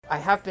I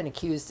have been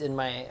accused in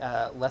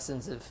my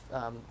lessons of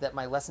that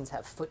my lessons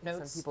have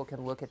footnotes. Some people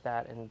can look at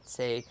that and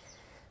say,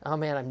 "Oh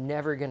man, I'm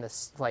never gonna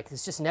like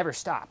this. Just never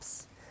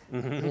stops."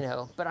 You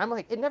know, but I'm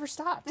like, it never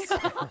stops.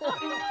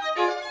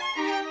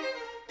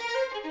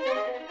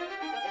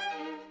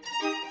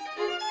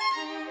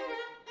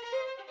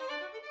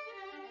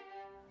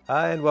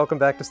 Hi, and welcome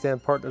back to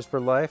Stand Partners for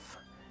Life.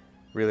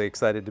 Really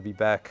excited to be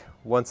back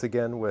once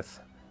again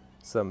with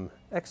some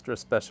extra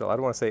special, I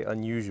don't want to say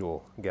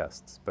unusual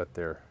guests, but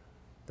they're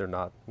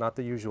not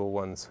the usual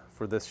ones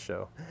for this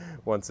show.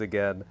 Once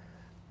again,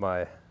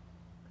 my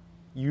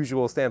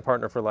usual Stand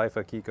Partner for Life,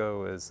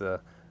 Akiko, is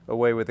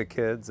away with the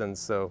kids, and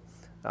so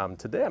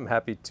today I'm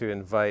happy to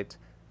invite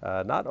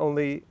not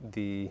only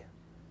the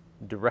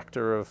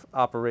Director of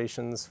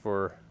Operations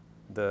for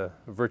the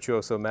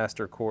Virtuoso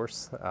Master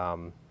course,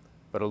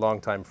 but a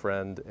longtime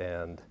friend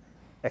and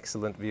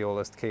excellent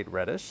violist, Kate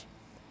Reddish.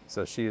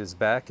 So she is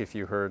back. If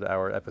you heard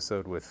our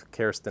episode with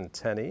Kirsten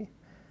Tenney,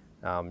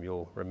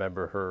 you'll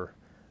remember her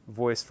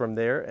voice from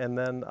there. And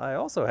then I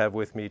also have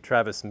with me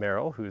Travis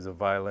Merrill, who's a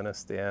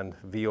violinist and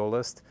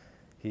violist.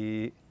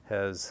 He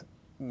has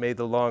made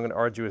the long and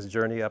arduous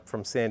journey up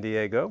from San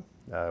Diego.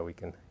 We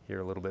can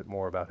hear a little bit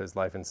more about his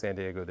life in San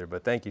Diego there,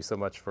 but thank you so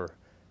much for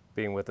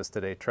being with us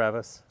today,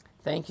 Travis.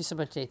 Thank you so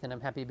much, Nathan.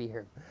 I'm happy to be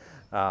here.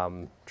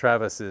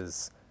 Travis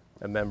is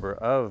a member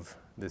of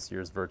this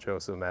year's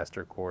Virtuoso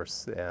Master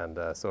course, and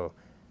so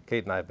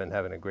Kate and I have been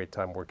having a great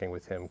time working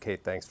with him.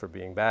 Kate, thanks for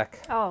being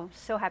back. Oh,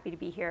 so happy to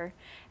be here.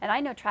 And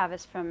I know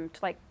Travis from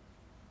like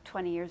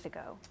 20 years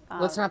ago.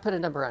 Let's not put a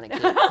number on it,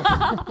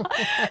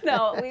 Kate.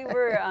 No,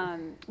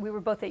 we were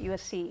both at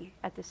USC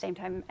at the same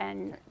time,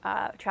 and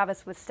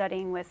Travis was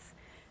studying with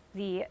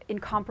the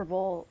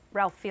incomparable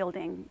Ralph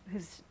Fielding,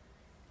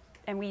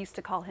 and we used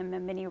to call him a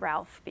mini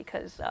Ralph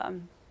because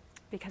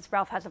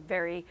Ralph has a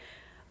very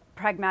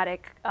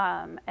pragmatic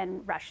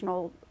and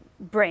rational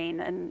brain,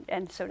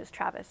 and so does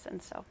Travis,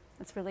 and so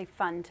it's really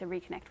fun to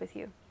reconnect with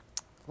you.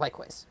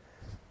 Likewise.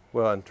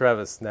 Well, and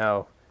Travis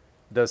now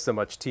does so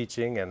much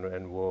teaching,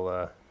 and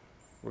we're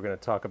going to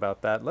talk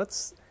about that.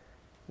 Let's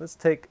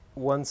take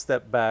one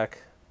step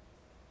back.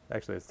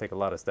 Actually, let's take a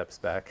lot of steps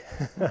back.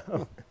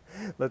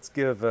 Let's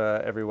give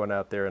everyone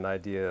out there an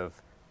idea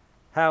of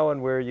how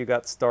and where you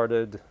got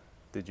started.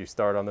 Did you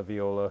start on the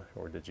viola,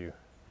 or did you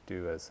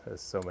do as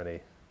so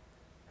many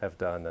have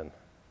done and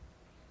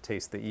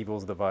taste the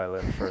evils of the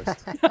violin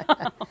first?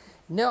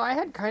 No, I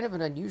had kind of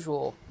an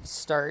unusual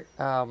start.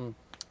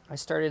 I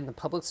started in the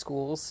public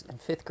schools in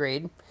 5th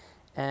grade,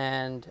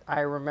 and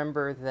I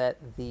remember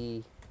that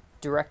the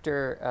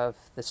director of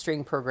the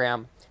string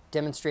program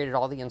demonstrated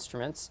all the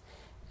instruments,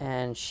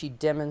 and she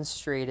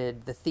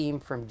demonstrated the theme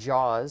from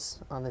Jaws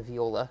on the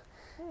viola,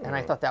 and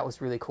I thought that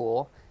was really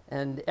cool.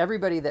 And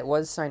everybody that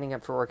was signing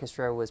up for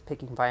orchestra was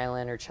picking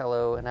violin or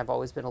cello, and I've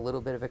always been a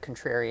little bit of a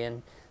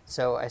contrarian,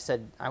 so I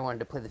said I wanted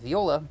to play the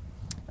viola.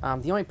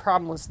 The only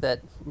problem was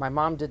that my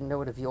mom didn't know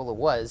what a viola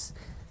was,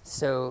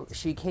 so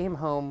she came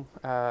home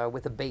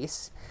with a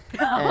bass,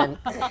 and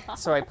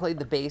so I played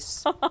the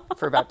bass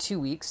for about 2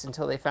 weeks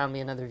until they found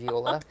me another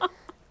viola,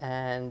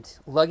 and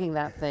lugging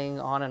that thing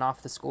on and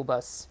off the school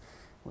bus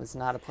was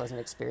not a pleasant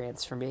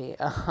experience for me.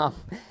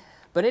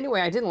 But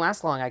anyway, I didn't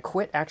last long. I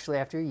quit actually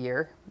after a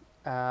year.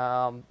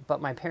 But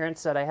my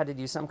parents said I had to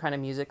do some kind of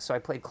music, so I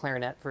played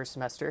clarinet for a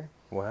semester.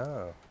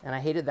 Wow. And I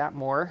hated that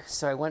more,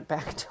 so I went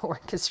back to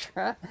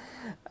orchestra,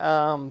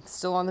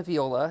 still on the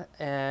viola.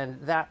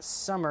 And that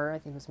summer, I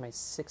think it was my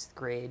 6th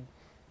grade,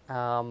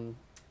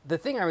 the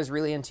thing I was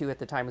really into at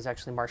the time was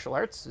actually martial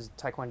arts, was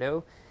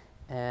Taekwondo.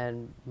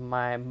 And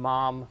my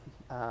mom,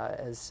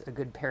 as a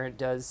good parent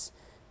does,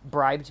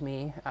 bribed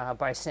me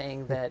by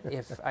saying that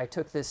if I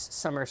took this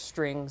summer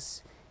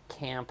strings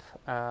camp,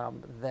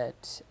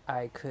 that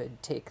I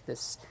could take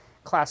this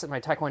class at my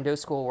Taekwondo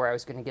school where I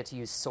was going to get to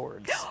use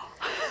swords.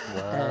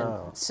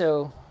 Wow. And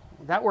so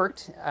that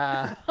worked.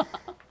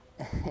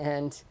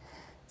 And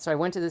so I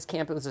went to this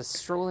camp. It was a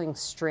strolling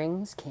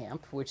strings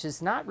camp, which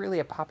is not really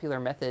a popular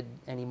method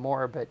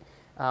anymore, but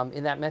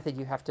in that method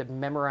you have to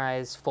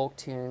memorize folk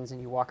tunes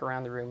and you walk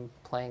around the room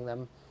playing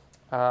them.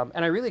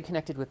 And I really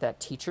connected with that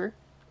teacher.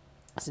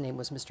 His name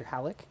was Mr.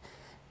 Halleck,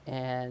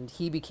 and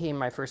he became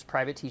my first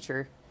private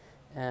teacher.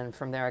 And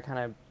from there, I kind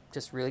of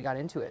just really got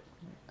into it.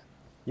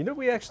 You know,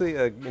 we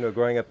actually,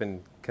 growing up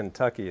in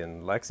Kentucky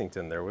and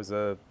Lexington, there was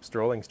a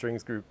strolling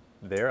strings group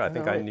there. I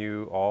think I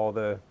knew all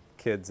the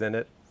kids in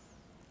it.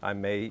 I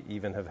may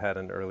even have had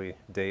an early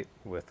date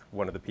with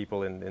one of the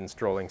people in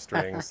strolling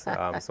strings.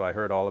 So I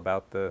heard all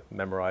about the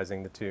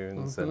memorizing the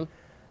tunes. And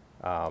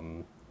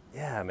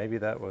maybe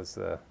that was,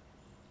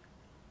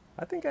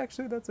 I think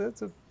actually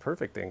that's a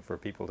perfect thing for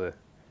people to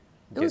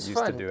get used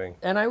to doing.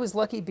 And I was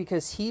lucky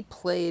because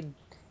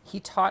he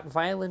taught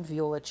violin,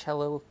 viola,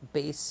 cello,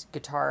 bass,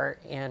 guitar,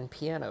 and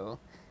piano,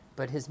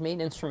 but his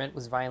main instrument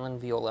was violin,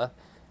 viola.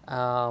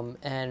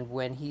 And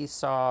when he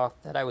saw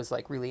that I was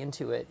like really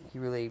into it, he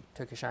really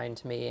took a shine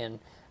to me. And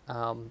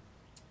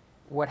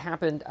what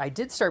happened, I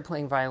did start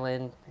playing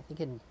violin, I think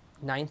in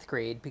 9th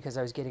grade, because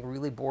I was getting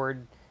really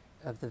bored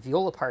of the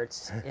viola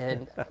parts,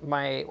 and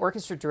my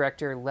orchestra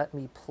director let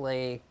me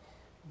play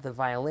the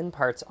violin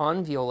parts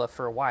on viola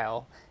for a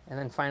while, and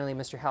then finally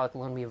Mr. Halleck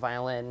loaned me a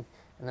violin,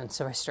 and then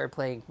so I started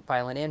playing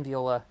violin and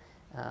viola,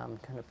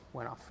 kind of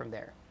went off from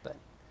there.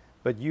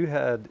 But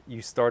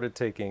you started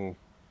taking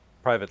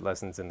private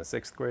lessons in the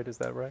 6th grade, is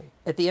that right?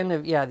 At the end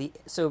of,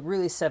 so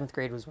really 7th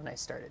grade was when I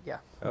started, yeah.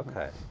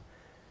 Okay.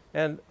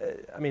 And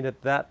I mean,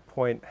 at that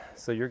point,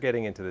 so you're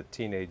getting into the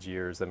teenage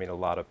years. I mean, a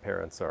lot of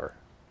parents or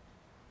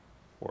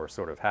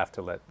sort of have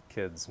to let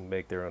kids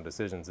make their own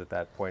decisions at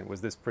that point.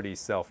 Was this pretty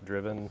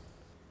self-driven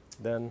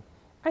then?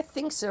 I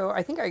think so.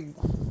 I think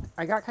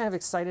I got kind of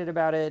excited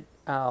about it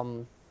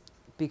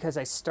because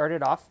I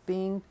started off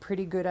being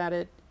pretty good at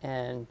it,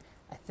 and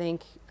I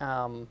think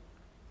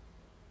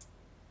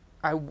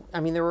I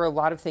mean there were a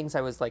lot of things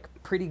I was like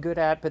pretty good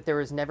at, but there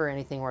was never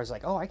anything where I was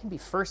like, oh, I can be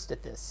first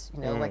at this.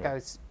 You know, like I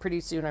was pretty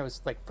soon I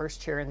was like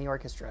first chair in the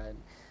orchestra, and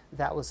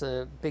that was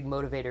a big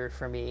motivator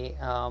for me.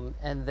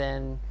 And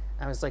then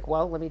I was like,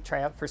 well, let me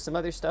try out for some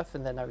other stuff,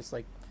 and then I was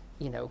like,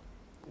 you know,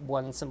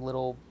 won some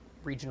little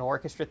regional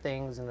orchestra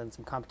things and then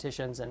some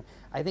competitions, and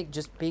I think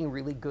just being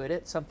really good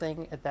at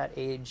something at that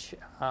age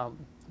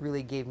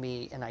really gave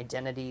me an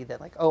identity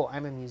that like, oh,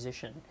 I'm a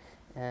musician,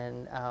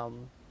 and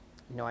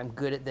you know, I'm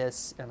good at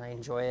this and I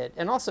enjoy it.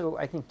 And also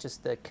I think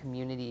just the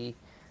community,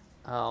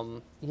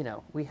 you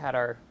know, we had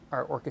our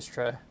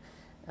orchestra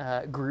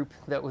group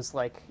that was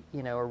like,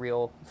 you know, a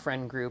real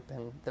friend group,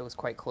 and that was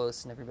quite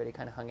close, and everybody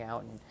kind of hung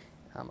out, and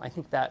I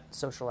think that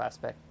social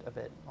aspect of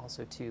it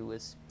also too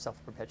was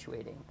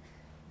self-perpetuating.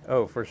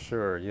 Oh, for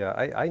sure. Yeah,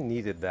 I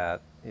needed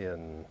that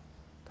in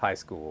high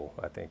school,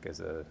 I think,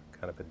 as a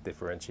kind of a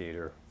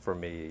differentiator for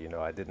me. You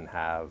know, I didn't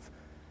have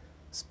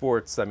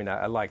sports. I mean,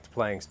 I liked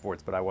playing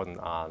sports, but I wasn't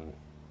on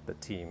the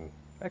team.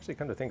 Actually,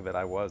 come to think of it,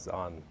 I was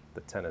on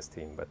the tennis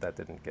team, but that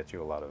didn't get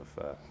you a lot of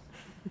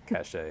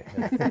cachet.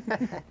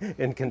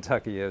 In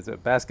Kentucky, it was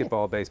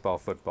basketball, baseball,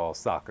 football,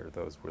 soccer.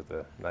 Those were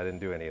I didn't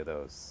do any of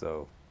those.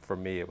 So for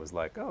me, it was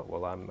like, oh,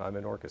 well, I'm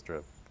an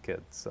orchestra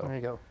kid. So There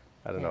you go.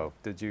 I don't know.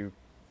 Did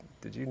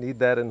you need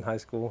that in high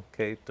school,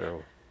 Kate?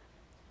 Or?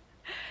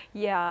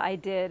 Yeah, I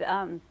did.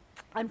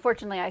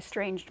 Unfortunately, I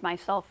estranged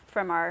myself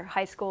from our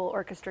high school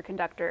orchestra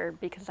conductor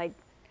because I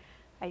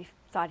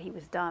thought he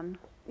was dumb.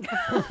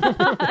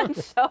 And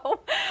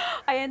so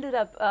I ended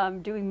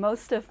up doing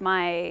most of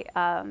my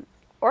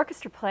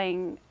orchestra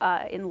playing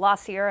in La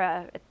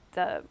Sierra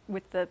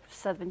with the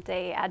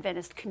Seventh-day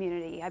Adventist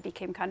community. I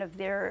became kind of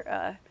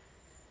their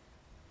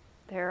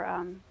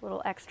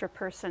little extra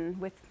person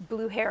with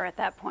blue hair at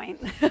that point.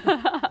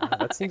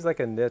 That seems like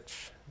a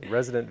niche,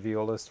 resident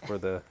violist for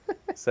the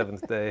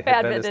Seventh-day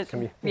Adventist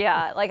community.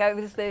 Yeah, like I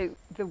was the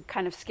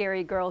kind of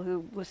scary girl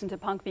who listened to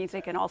punk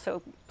music and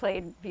also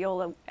played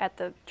viola at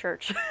the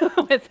church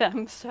with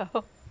them. So.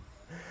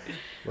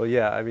 Well,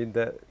 yeah, I mean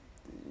that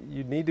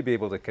you need to be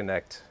able to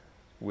connect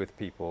with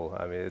people.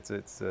 I mean,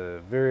 it's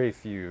very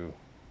few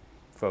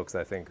folks,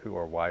 I think, who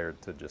are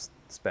wired to just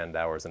spend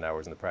hours and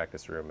hours in the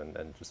practice room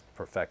and just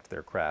perfect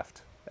their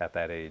craft at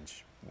that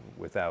age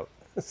without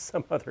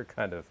some other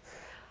kind of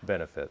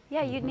benefit.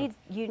 Yeah,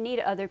 you need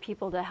other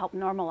people to help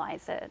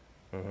normalize it.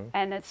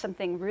 And it's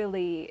something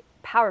really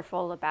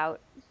powerful about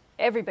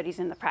everybody's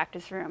in the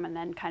practice room and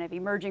then kind of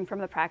emerging from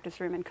the practice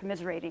room and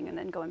commiserating and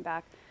then going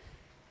back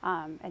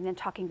and then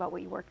talking about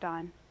what you worked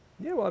on.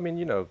 Yeah, well, I mean,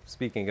 you know,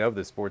 speaking of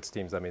the sports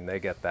teams, I mean, they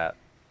get that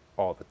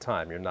all the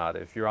time.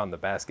 If you're on the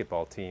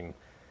basketball team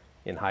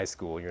in high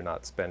school, you're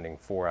not spending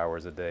 4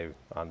 hours a day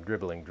on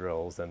dribbling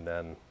drills and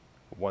then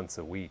once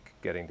a week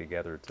getting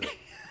together to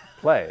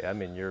play. I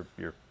mean, you're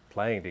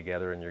playing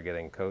together and you're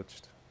getting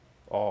coached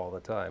all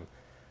the time.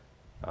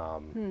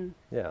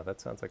 Yeah,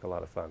 that sounds like a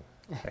lot of fun,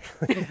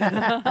 actually.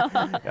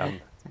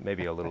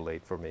 Maybe a little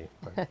late for me.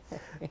 But,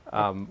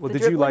 well,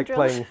 did you like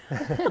playing?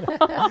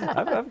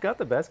 I've got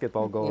the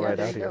basketball goal right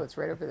out here. It's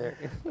right over there.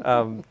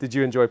 Did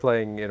you enjoy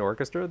playing in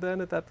orchestra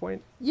then at that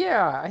point?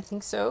 Yeah, I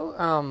think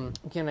so.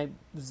 Again,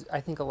 I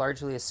think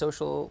largely a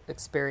social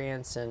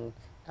experience, and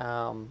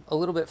a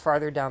little bit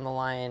farther down the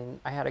line,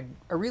 I had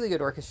a really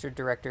good orchestra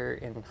director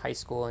in high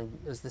school, and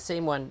it was the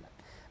same one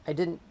I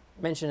didn't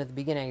mention at the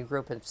beginning. I grew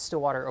up in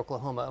Stillwater,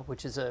 Oklahoma,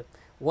 which is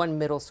one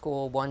middle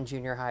school, one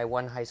junior high,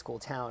 one high school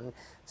town.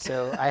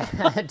 So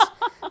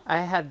I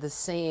had the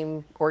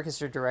same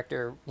orchestra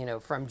director, you know,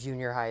 from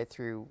junior high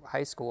through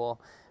high school.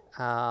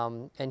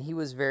 And he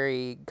was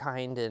very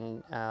kind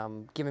and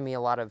giving me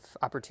a lot of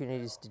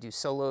opportunities to do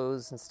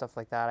solos and stuff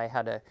like that. I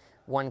had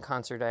one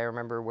concert I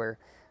remember where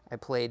I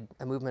played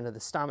a movement of the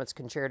Stamitz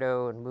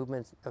Concerto and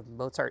movement of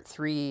Mozart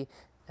 3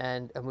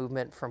 and a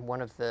movement from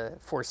one of the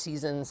Four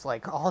Seasons,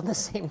 like all in the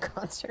same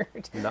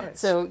concert. Nice.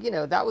 So, you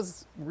know, that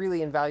was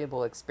really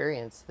invaluable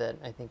experience that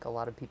I think a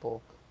lot of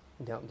people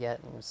don't get,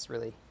 and I was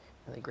really,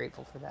 really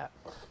grateful for that.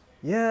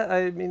 Yeah,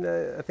 I mean,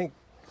 I think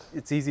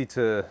it's easy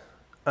to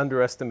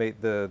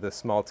underestimate the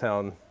small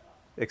town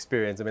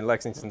experience. I mean,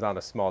 Lexington's not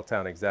a small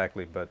town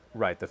exactly, but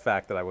right, the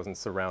fact that I wasn't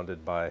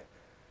surrounded by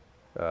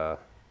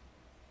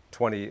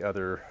 20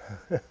 other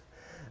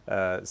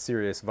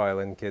serious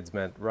violin kids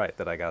meant, right,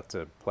 that I got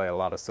to play a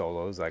lot of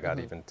solos. I got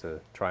Mhm. even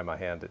to try my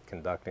hand at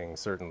conducting,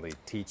 certainly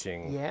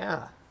teaching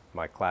Yeah.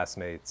 my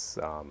classmates,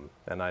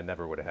 and I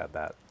never would have had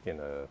that in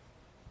a,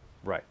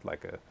 right,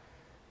 like a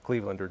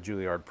Cleveland or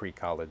Juilliard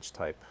pre-college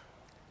type.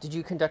 Did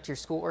you conduct your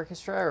school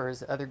orchestra or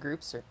is it other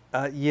groups? Or?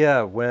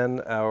 Yeah,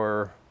 when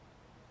our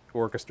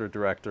orchestra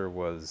director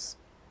was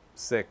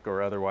sick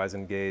or otherwise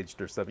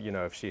engaged or something,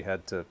 if she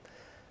had to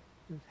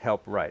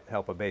help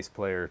a bass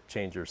player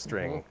change her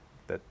string,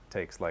 that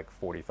takes like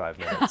 45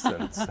 minutes.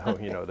 And so,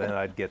 then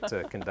I'd get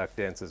to conduct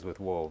Dances with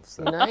Wolves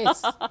and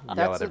Nice. yell at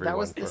That everyone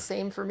was the for,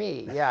 same for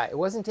me. Yeah, it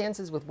wasn't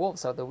Dances with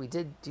Wolves, although we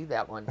did do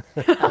that one.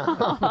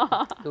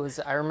 It was.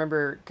 I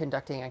remember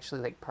conducting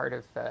actually like part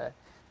of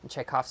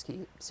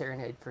Tchaikovsky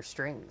Serenade for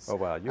Strings. oh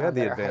wow, you had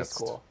the at our high advanced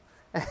school.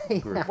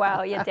 group.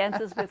 Wow, yeah,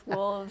 Dances with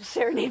Wolves,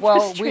 Serenade for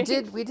Well, we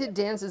Strings. did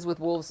Dances with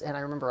Wolves, and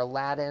I remember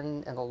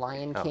Aladdin and The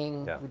Lion Oh,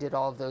 King. yeah. We did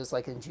all of those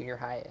like in junior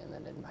high, and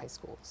then in high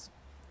school it's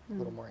a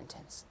little more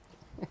intense.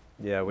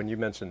 Yeah, when you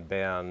mentioned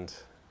band,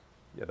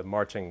 the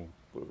marching,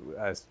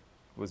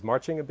 was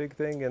marching a big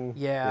thing? And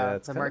Yeah,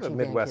 it's the kind of a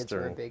marching band kids were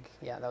Midwestern. big.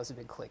 Yeah, that was a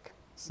big clique.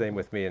 Same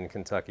with me in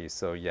Kentucky.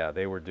 So yeah,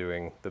 they were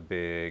doing the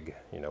big,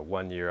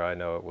 one year I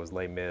know it was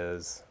Les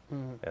Mis,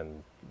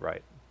 and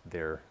right,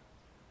 they're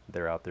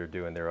out there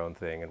doing their own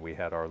thing, and we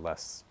had our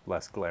less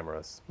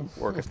glamorous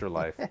orchestra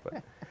life.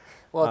 But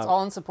Well, it's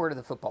all in support of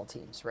the football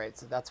teams, right?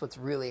 So that's what's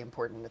really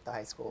important at the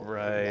high school,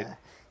 Right.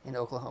 in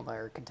Oklahoma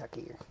or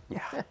Kentucky.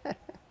 yeah,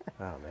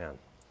 oh man,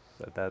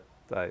 that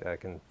I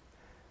can.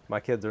 My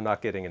kids are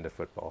not getting into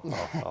football.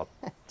 I'll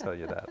tell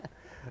you that.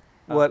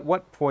 Well, at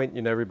what point,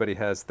 everybody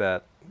has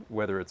that,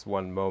 whether it's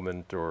one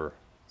moment or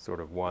sort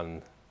of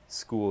one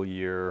school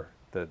year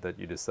that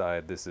you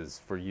decide this is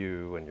for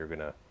you and you're going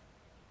to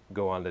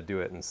go on to do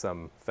it in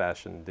some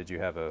fashion. Did you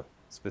have a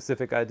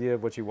specific idea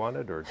of what you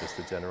wanted or just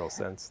a general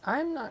sense?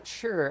 I'm not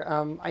sure.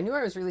 I knew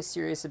I was really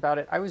serious about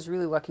it. I was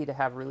really lucky to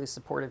have really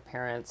supportive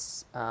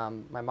parents,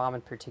 my mom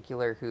in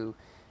particular, who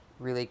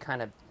really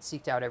kind of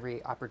seeked out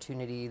every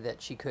opportunity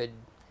that she could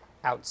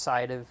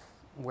outside of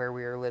where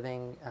we were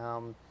living.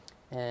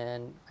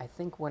 And I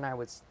think when I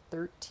was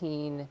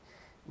 13,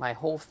 my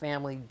whole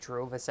family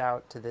drove us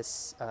out to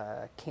this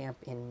camp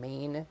in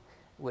Maine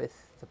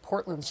with the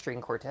Portland String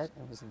Quartet.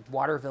 It was in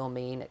Waterville,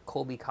 Maine at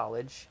Colby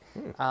College.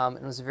 It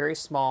was a very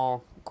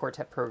small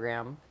quartet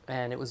program,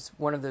 and it was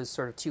one of those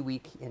sort of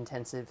 2-week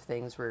intensive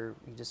things where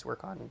you just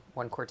work on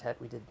one quartet.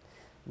 We did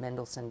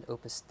Mendelssohn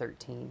Opus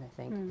 13, I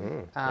think.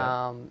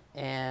 Yeah.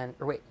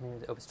 Or wait, maybe it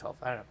was Opus 12.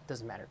 I don't know. It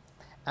doesn't matter.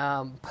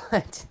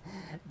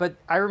 But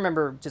I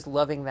remember just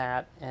loving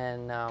that,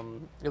 and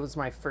it was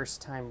my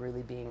first time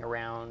really being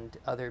around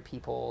other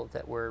people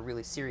that were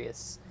really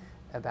serious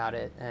about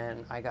it,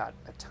 and I got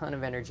a ton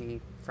of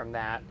energy from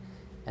that.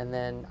 And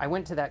then I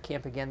went to that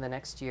camp again the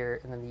next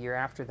year, and then the year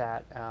after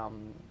that,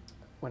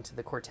 went to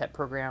the quartet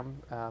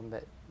program,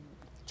 that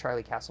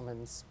Charlie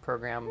Castleman's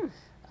program,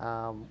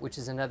 which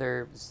is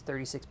another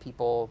 36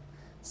 people,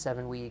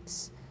 7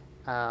 weeks.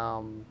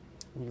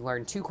 You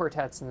learn 2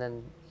 quartets, and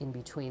then in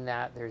between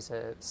that, there's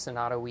a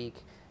sonata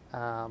week.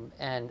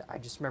 And I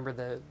just remember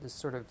the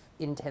sort of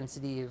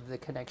intensity of the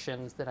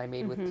connections that I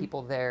made with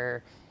people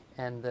there,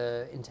 and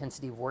the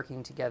intensity of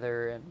working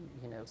together and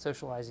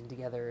socializing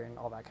together and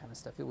all that kind of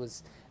stuff.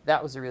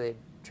 That was a really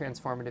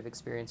transformative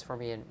experience for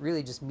me, and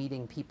really just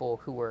meeting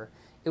people who were.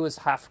 It was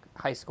half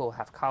high school,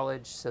 half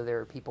college, so there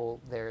were people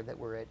there that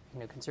were at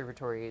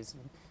conservatories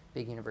and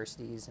big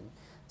universities, and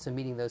so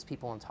meeting those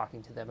people and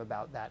talking to them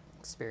about that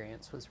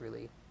experience was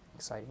really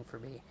exciting for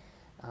me.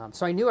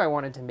 So I knew I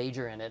wanted to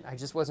major in it. I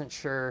just wasn't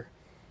sure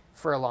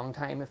for a long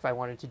time if I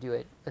wanted to do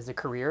it as a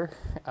career.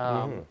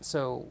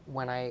 So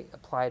when I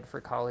applied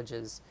for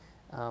colleges,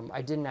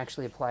 I didn't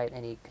actually apply at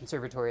any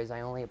conservatories.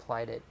 I only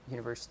applied at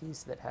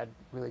universities that had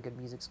really good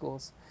music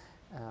schools.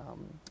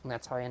 And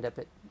that's how I ended up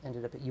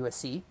at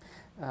USC.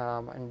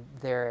 And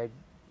there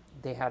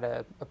they had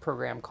a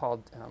program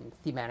called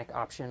Thematic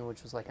Option,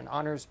 which was like an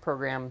honors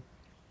program.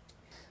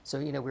 So,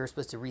 we were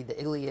supposed to read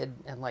the Iliad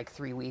in like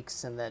 3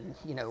 weeks and then,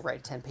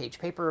 write a 10-page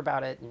paper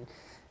about it. And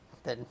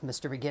then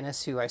Mr.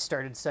 McGinnis, who I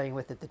started studying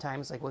with at the time,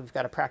 was like, well, we've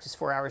got to practice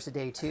 4 hours a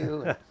day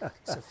too. And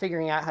so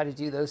figuring out how to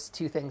do those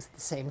 2 things at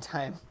the same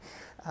time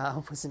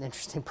was an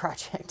interesting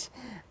project,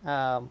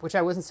 which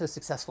I wasn't so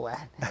successful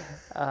at.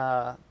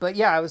 But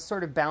yeah, I was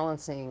sort of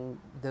balancing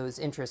those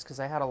interests because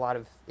I had a lot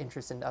of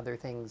interest in other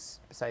things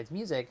besides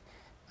music,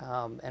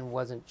 and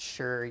wasn't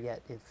sure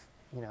yet if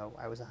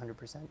I was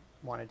 100%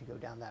 wanted to go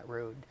down that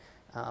road.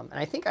 And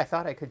I think I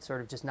thought I could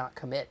sort of just not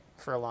commit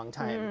for a long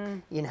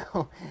time,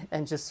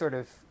 and just sort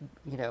of,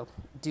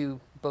 do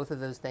both of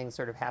those things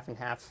sort of half and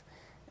half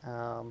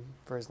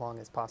for as long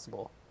as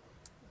possible.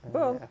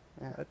 Well,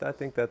 I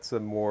think that's a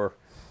more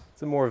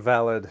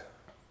valid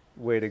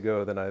way to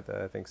go than I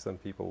think some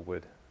people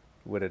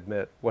would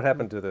admit. What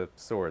happened to the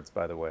swords,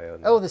 by the way?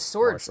 Oh, the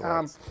swords. martial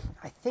arts?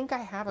 I think I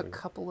have a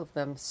couple of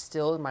them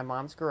still in my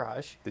mom's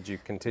garage. Did you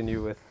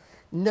continue with?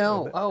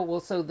 No. With it? Oh, well,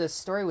 so the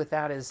story with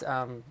that is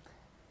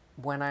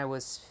when I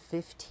was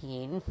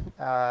 15,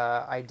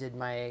 I did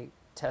my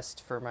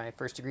test for my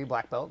first degree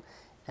black belt,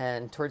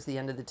 and towards the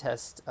end of the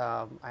test,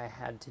 I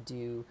had to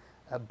do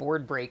a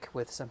board break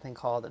with something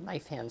called a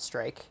knife hand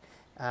strike,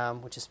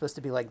 which is supposed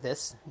to be like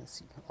this.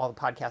 All the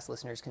podcast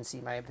listeners can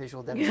see my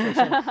visual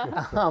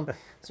demonstration.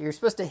 So you're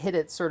supposed to hit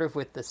it sort of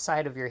with the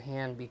side of your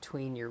hand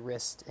between your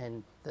wrist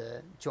and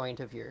the joint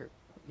of your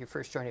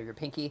first joint of your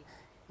pinky.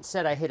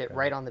 Instead, I hit it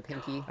right on the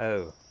pinky,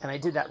 Oh, and I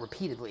did that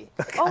repeatedly.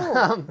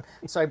 Oh,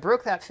 So I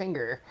broke that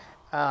finger,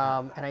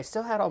 and I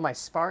still had all my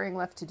sparring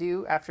left to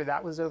do after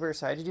that was over.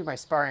 So I had to do my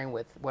sparring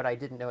with what I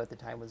didn't know at the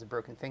time was a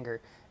broken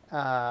finger.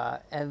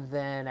 And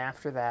then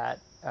after that,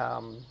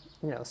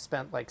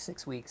 spent like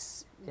 6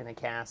 weeks in a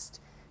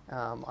cast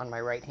on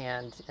my right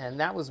hand. And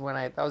that was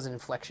that was an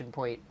inflection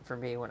point for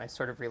me when I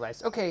sort of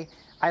realized, okay,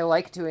 I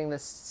like doing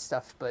this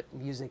stuff, but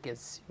music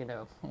is,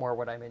 more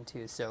what I'm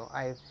into. So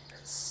I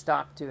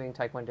stopped doing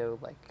Taekwondo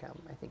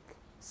I think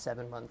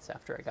 7 months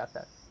after I got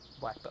that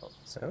black belt.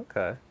 So,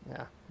 okay.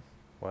 yeah.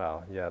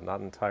 Wow. Yeah,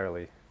 not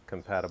entirely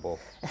compatible.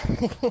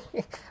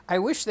 I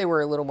wish they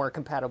were a little more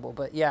compatible,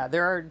 but yeah,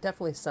 there are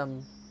definitely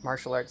some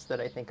martial arts that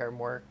I think are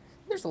more.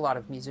 There's a lot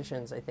of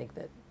musicians, I think,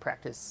 that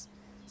practice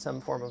some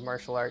form of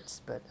martial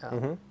arts, but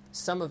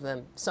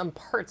some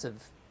parts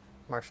of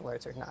martial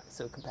arts are not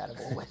so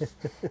compatible with,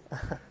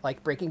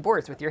 like breaking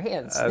boards with your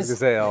hands. I was going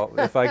to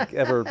say, if I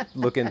ever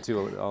look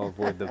into it, I'll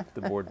avoid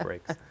the board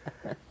breaks.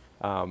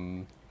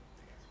 I'm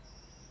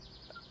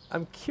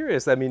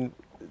curious,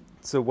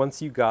 so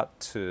once you got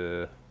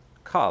to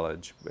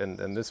college,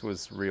 and this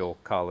was real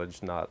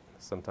college, not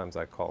sometimes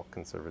I call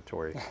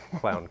conservatory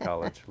clown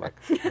college, like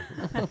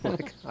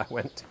I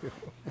went to.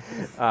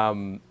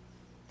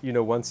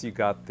 Once you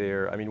got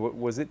there,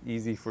 was it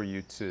easy for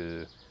you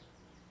to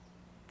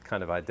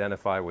kind of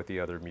identify with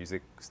the other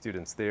music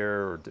students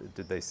there, or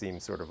did they seem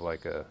sort of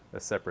like a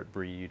separate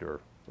breed,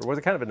 or was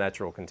it kind of a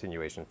natural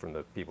continuation from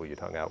the people you'd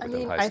hung out with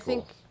in high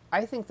school?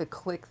 I think the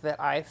clique that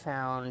I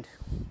found,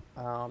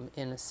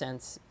 in a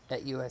sense,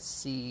 at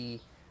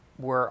USC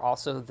were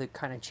also the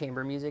kind of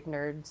chamber music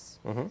nerds.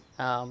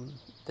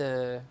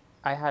 Mm-hmm.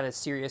 I had a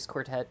serious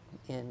quartet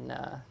in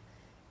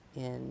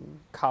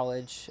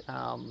college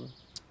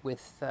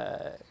with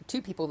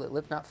two people that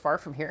live not far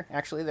from here.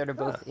 Actually, that are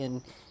both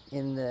in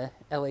the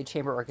LA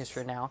Chamber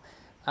Orchestra now,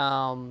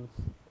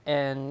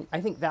 and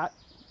I think that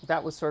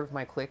was sort of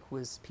my clique,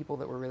 was people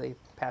that were really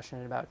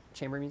passionate about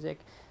chamber music.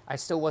 I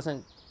still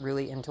wasn't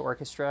really into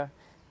orchestra,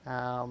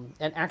 and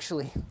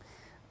actually,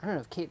 I don't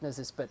know if Kate knows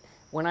this, but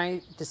when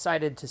I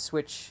decided to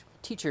switch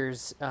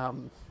teachers,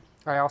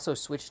 I also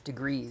switched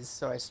degrees.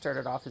 So I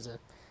started off as a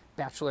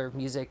Bachelor of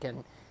Music,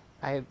 and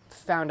I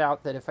found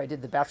out that if I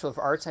did the Bachelor of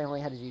Arts, I only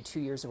had to do 2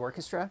 years of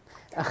orchestra.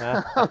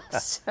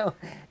 So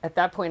at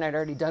that point, I'd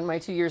already done my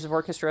 2 years of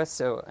orchestra,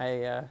 so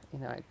I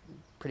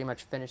pretty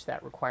much finished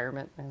that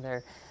requirement in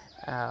there.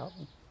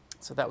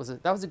 So that was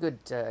a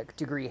good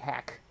degree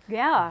hack.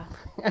 yeah.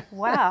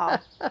 Wow.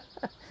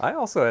 I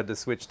also had to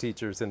switch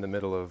teachers in the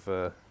middle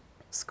of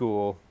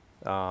school,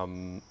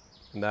 and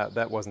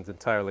that wasn't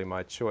entirely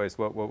my choice.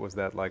 What was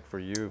that like for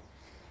you?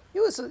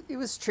 It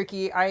was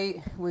tricky.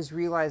 I was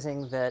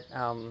realizing that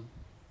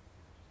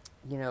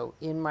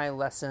in my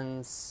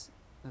lessons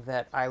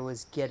that I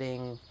was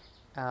getting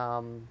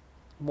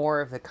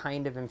more of the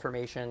kind of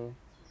information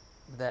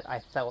that I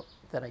felt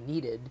that I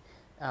needed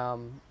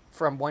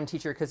from one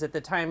teacher, because at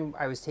the time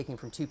I was taking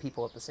from two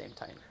people at the same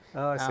time.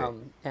 Oh, I see.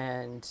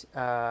 And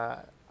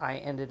I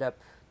ended up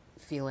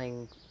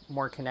feeling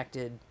more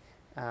connected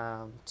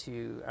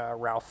to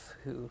Ralph,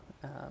 who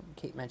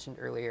Kate mentioned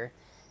earlier.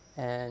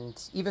 And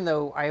even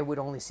though I would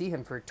only see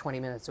him for 20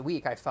 minutes a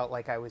week, I felt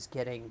like I was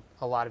getting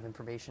a lot of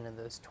information in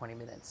those 20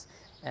 minutes.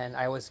 And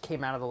I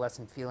came out of the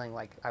lesson feeling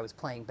like I was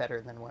playing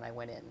better than when I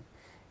went in.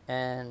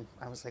 And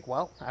I was like,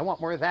 well, I want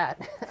more of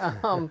that.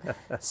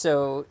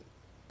 So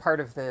part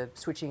of the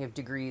switching of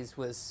degrees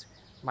was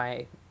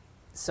my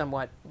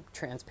somewhat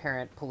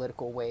transparent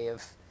political way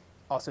of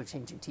also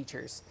changing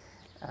teachers.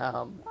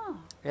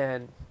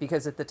 And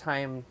because at the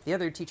time, the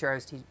other teacher I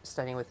was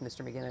studying with,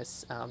 Mr.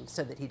 McGinnis,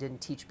 said that he didn't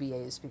teach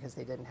BAs because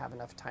they didn't have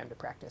enough time to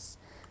practice.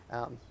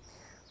 Of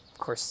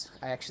course,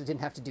 I actually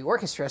didn't have to do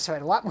orchestra, so I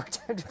had a lot more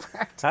time to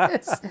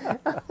practice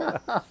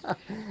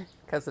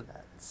because of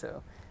that.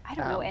 So I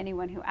don't know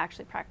anyone who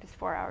actually practiced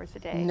 4 hours a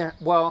day. no,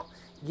 well,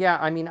 yeah,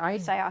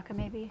 Sayaka,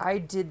 maybe? I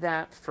did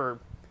that for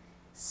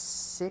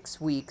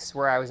 6 weeks,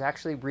 where I was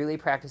actually really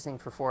practicing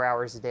for 4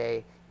 hours a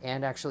day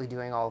and actually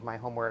doing all of my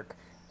homework.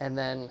 And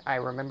then I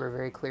remember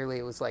very clearly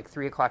it was like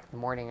 3 o'clock in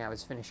the morning. I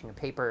was finishing a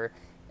paper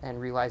and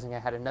realizing I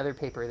had another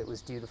paper that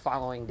was due the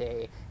following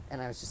day.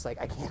 And I was just like,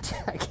 I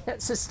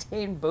can't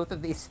sustain both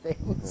of these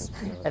things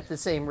at the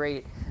same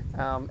rate.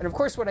 And of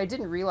course, what I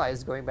didn't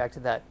realize, going back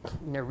to that,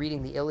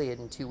 reading the Iliad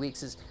in 2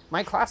 weeks, is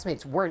my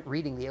classmates weren't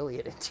reading the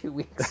Iliad in 2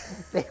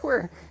 weeks. They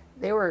were,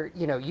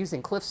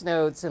 using Cliff's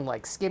Notes and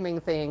like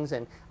skimming things,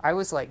 and I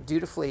was like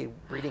dutifully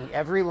reading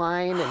every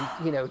line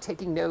and,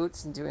 taking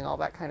notes and doing all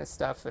that kind of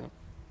stuff. And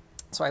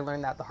So I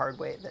learned that the hard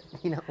way, that,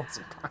 it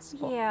wasn't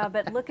possible. Yeah,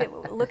 but look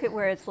at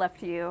where it's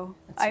left you.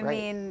 That's I right.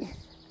 mean,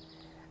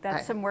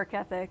 that's some work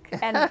ethic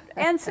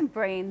and some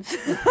brains.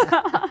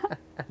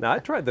 Now, I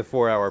tried the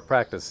 4-hour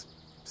practice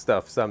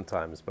stuff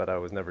sometimes, but I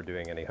was never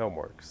doing any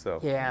homework. So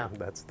Yeah.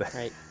 that's that.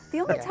 Right. The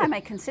only Yeah. time I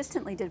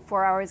consistently did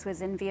 4 hours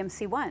was in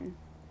VMC1.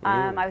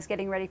 I was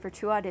getting ready for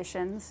 2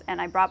 auditions,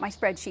 and I brought my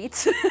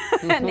spreadsheets,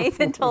 and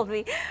Nathan told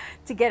me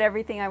to get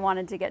everything I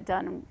wanted to get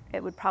done,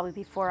 it would probably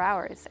be 4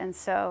 hours. And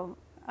so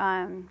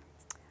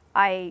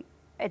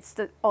it's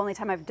the only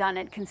time I've done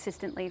it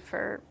consistently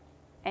for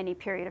any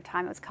period of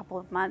time. It was a couple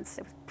of months.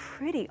 It was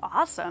pretty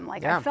awesome.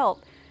 Like, Yeah. I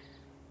felt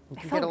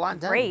get a lot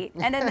done. great.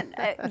 And then,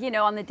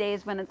 on the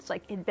days when it's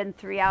like it'd been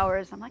 3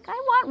 hours, I'm like, I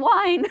want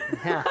wine.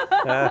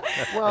 Yeah.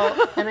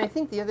 Well, and I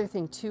think the other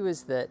thing too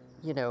is that,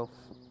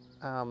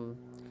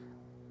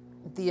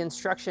 the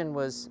instruction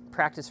was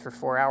practice for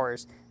 4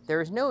 hours. There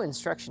was no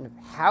instruction of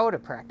how to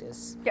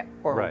practice Yeah.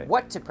 or Right.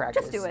 what to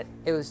practice. do it.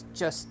 It was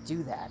just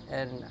do that.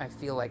 And I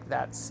feel like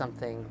that's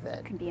something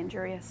that Can be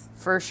injurious.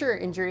 for sure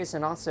injurious,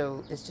 and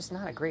also is just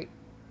not a great,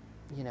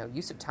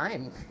 use of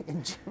time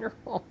in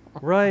general.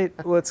 Right.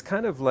 Well, it's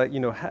kind of like,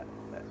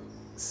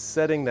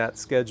 setting that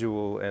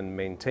schedule and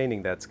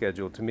maintaining that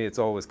schedule. To me, it's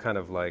always kind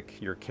of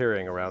like you're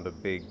carrying around a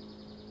big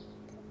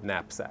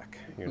knapsack,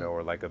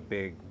 or like a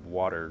big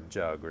water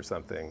jug or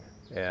something.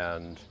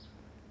 And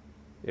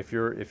if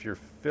you're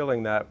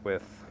filling that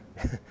with,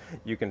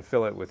 you can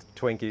fill it with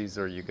Twinkies,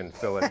 or you can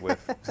fill it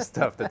with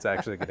stuff that's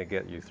actually going to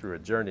get you through a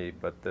journey,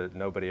 but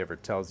nobody ever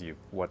tells you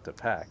what to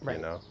pack,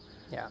 Right.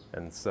 Yeah.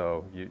 And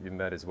so you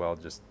might as well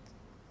just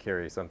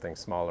carry something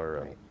smaller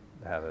and Right.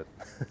 have it.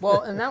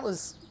 Well, and that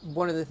was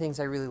one of the things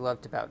I really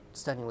loved about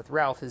studying with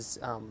Ralph is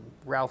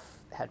Ralph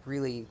had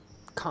really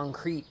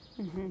concrete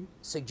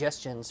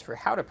suggestions for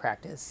how to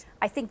practice.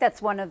 I think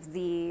that's one of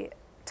the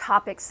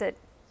topics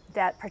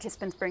that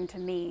participants bring to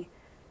me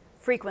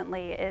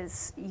frequently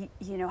is,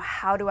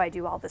 how do I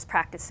do all this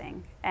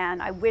practicing?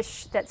 And I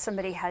wish that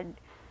somebody had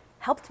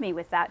helped me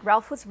with that.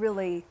 Ralph was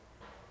really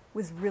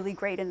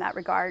great in that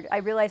regard. I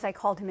realize I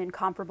called him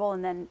incomparable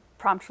and then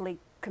promptly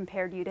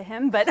compared you to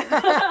him, but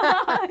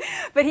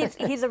but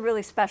he's a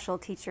really special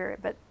teacher,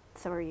 but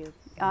so are you.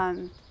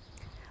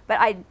 But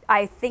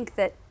I think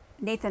that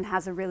Nathan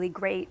has a really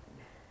great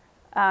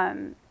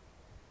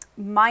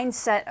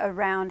mindset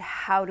around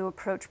how to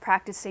approach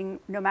practicing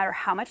no matter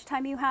how much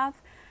time you have.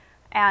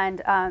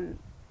 And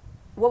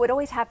what would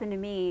always happen to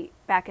me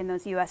back in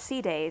those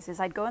USC days is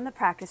I'd go in the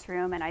practice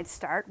room and I'd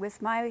start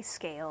with my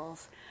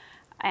scales,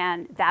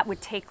 and that would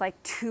take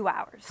like 2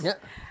 hours. Yeah.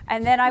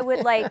 And then I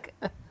would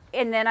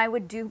and then I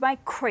would do my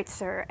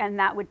Kreutzer, and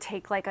that would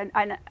take like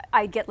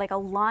I'd get like a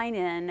line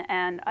in,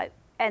 and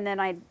then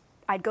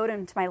I'd go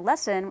into my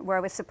lesson where I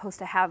was supposed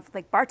to have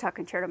like Bartok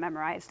Concerto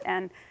memorized,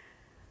 and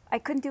I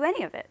couldn't do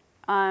any of it.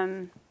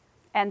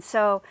 And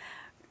so,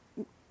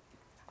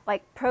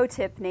 like, pro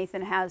tip,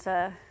 Nathan has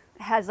a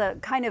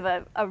kind of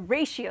a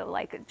ratio,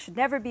 like it should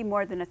never be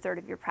more than a third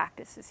of your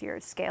practice is your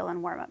scale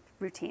and warm-up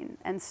routine.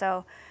 And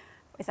so,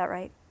 is that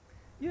right?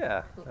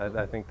 Yeah,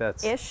 I think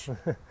that's Ish?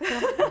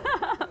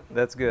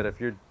 that's good. If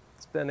you're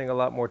spending a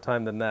lot more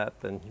time than that,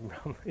 then you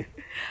probably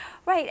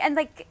Right, and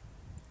like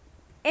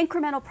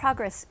incremental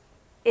progress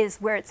is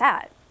where it's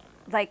at.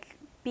 Like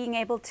being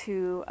able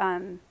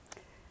to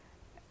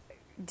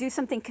do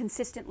something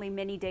consistently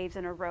many days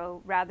in a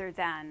row rather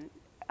than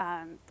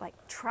like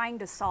trying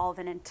to solve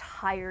an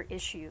entire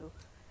issue.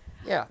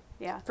 Yeah.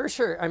 Yeah. For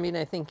sure. I mean,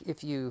 I think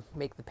if you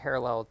make the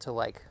parallel to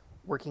like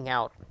working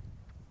out,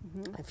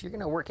 if you're going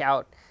to work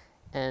out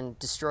and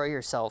destroy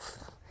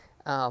yourself,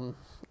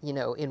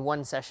 in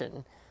one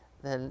session,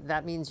 then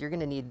that means you're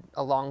going to need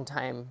a long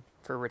time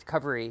for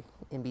recovery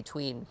in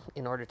between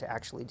in order to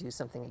actually do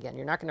something again.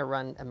 You're not going to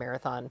run a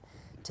marathon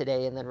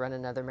today and then run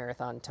another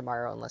marathon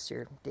tomorrow unless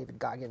you're David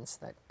Goggins,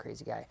 that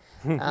crazy guy.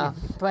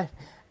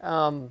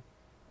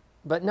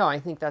 But no, I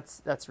think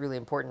that's really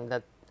important.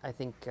 That I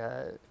think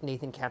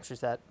Nathan captures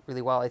that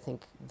really well. I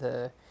think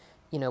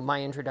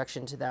my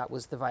introduction to that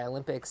was the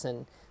Violympics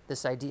and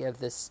this idea of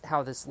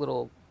how this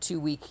little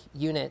 2-week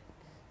unit,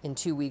 in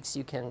 2 weeks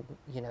you can,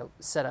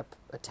 set up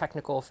a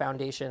technical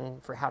foundation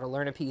for how to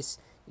learn a piece.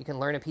 You can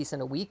learn a piece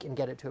in a week and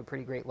get it to a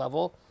pretty great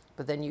level,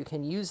 but then you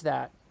can use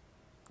that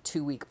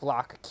 2-week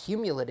block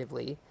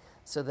cumulatively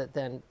so that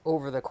then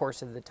over the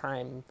course of the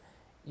time,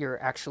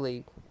 you're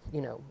actually,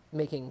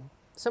 making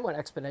somewhat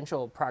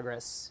exponential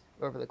progress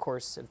over the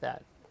course of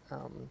that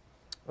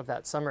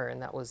summer.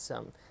 And that was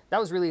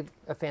really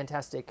a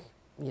fantastic,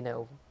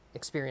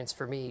 experience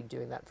for me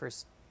doing that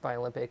first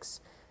Violympics.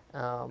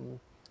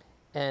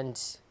 And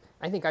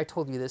I think I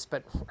told you this,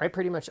 but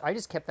I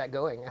just kept that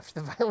going after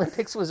the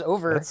Violympics was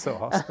over. That's so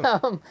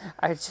awesome.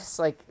 I just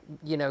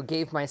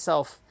gave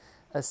myself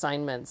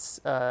assignments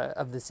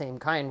of the same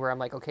kind where I'm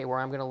like, okay, where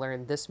I'm going to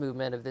learn this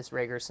movement of this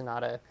Reger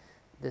sonata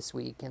this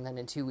week, and then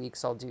in 2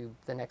 weeks I'll do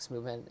the next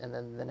movement, and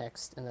then the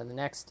next, and then the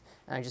next.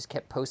 And I just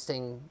kept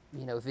posting,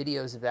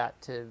 videos of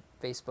that to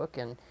Facebook,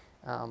 and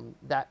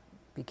that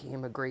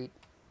became a great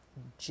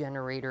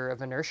generator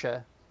of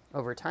inertia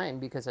over time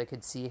because I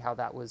could see how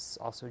that was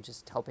also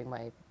just helping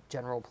my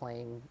general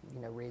playing,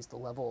 raise the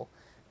level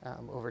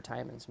over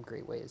time in some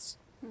great ways.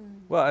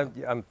 Well,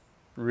 I'm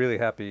really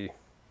happy,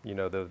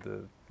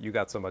 the you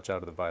got so much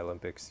out of the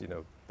Violympics,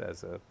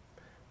 as a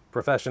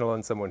professional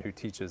and someone who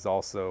teaches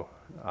also.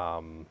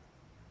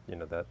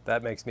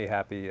 That makes me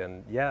happy.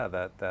 And yeah,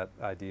 that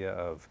idea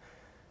of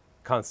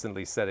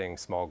constantly setting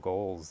small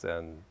goals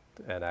and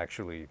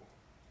actually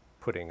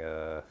putting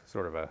a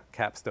sort of a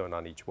capstone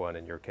on each one.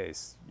 In your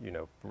case,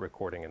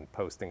 recording and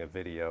posting a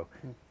video.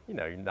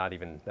 You're not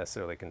even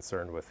necessarily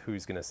concerned with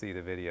who's going to see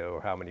the video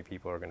or how many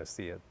people are going to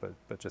see it,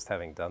 but just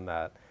having done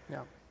that,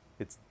 Yeah.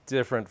 it's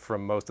different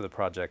from most of the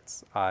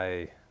projects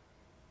I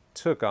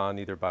took on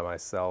either by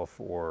myself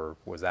or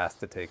was asked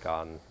to take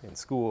on in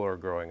school or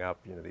growing up.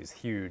 These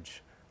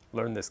huge,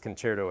 learn this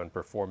concerto and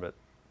perform it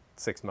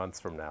 6 months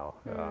from now.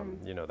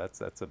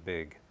 That's a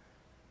big,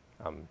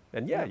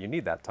 and you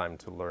need that time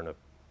to learn a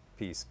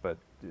piece, but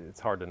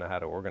it's hard to know how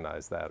to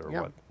organize that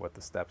or what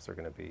the steps are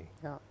going to be.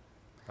 Yeah.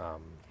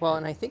 Well,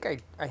 and I think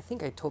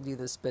I told you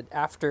this, but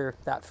after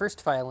that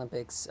first Phi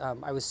Olympics,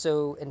 I was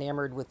so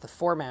enamored with the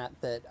format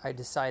that I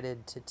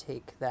decided to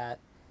take that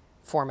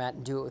format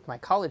and do it with my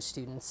college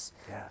students.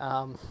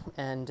 Yeah.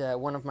 And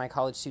one of my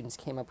college students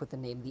came up with the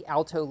name the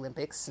Alto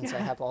Olympics, since I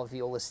have all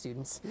viola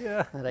students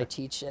that I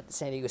teach at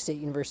San Diego State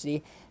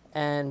University.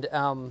 And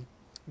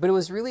but it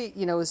was really,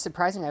 it was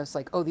surprising. I was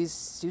like, oh, these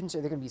students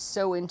they're going to be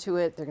so into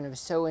it. They're going to be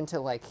so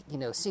into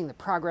seeing the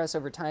progress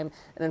over time.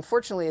 And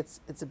unfortunately,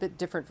 it's a bit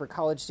different for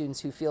college students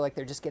who feel like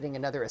they're just getting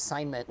another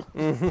assignment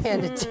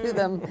handed to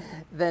them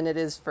than it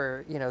is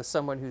for,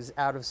 someone who's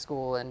out of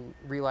school and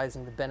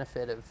realizing the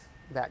benefit of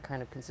that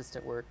kind of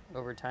consistent work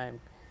over time.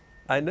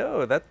 I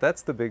know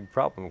that's the big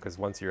problem, because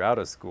once you're out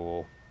of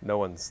school, no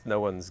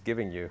one's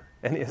giving you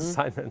any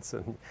assignments,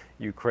 and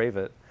you crave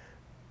it.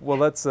 Well,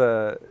 let's.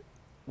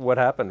 What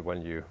happened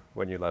when you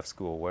left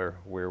school? Where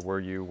were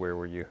you? Where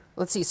were you?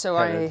 Let's see. So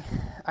headed?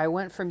 I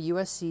went from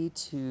USC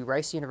to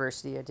Rice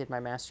University. I did my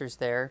master's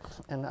there,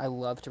 and I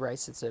loved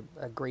Rice. It's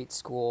a great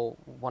school,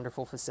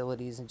 wonderful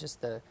facilities, and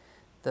just the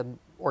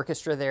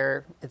orchestra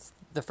there. It's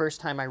the first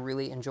time I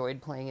really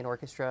enjoyed playing in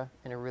orchestra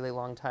in a really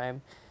long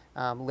time.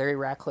 Larry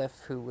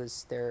Ratcliffe, who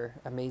was their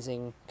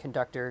amazing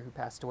conductor who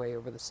passed away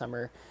over the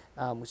summer,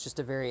 was just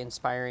a very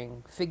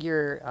inspiring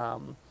figure,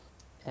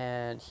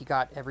 and he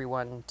got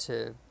everyone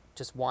to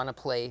just want to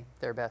play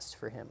their best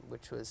for him,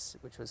 which was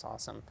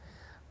awesome.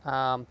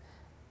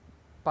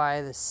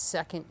 By the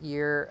second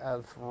year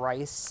of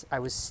Rice, I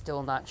was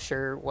still not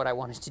sure what I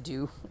wanted to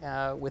do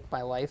with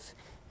my life,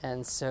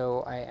 and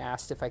so I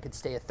asked if I could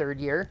stay a third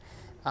year,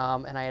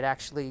 and I had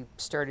actually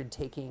started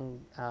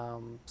taking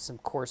some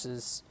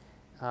courses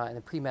in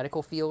the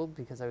pre-medical field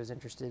because I was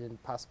interested in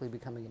possibly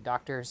becoming a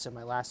doctor. So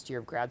my last year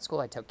of grad school,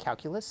 I took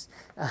calculus.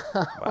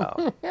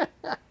 Wow.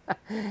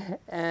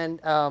 And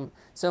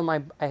so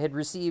I had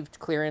received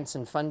clearance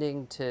and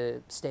funding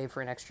to stay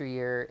for an extra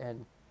year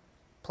and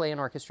play in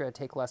orchestra,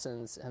 take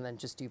lessons, and then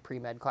just do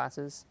pre-med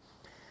classes.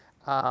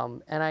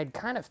 And I'd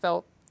kind of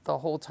felt the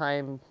whole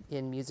time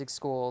in music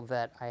school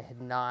that I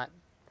had not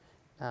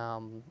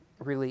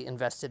really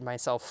invested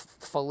myself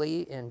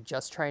fully in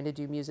just trying to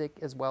do music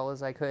as well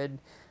as I could.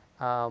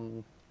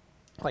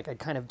 I'd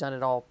kind of done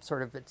it all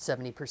sort of at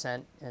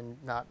 70%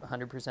 and not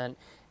 100%.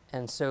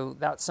 And so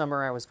that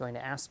summer I was going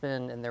to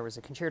Aspen, and there was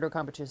a concerto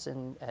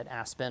competition at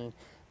Aspen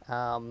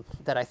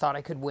that I thought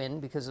I could win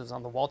because it was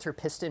on the Walter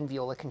Piston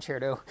Viola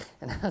Concerto.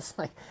 And I was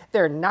like,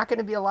 there are not going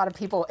to be a lot of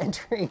people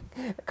entering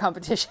a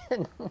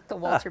competition with the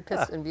Walter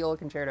Piston Viola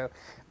Concerto.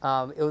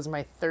 It was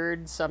my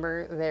third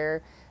summer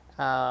there.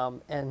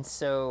 And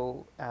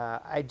so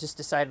I just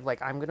decided,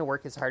 I'm going to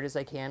work as hard as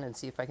I can and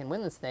see if I can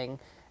win this thing.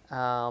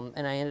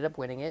 And I ended up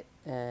winning it.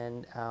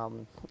 And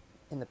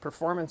in the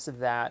performance of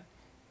that,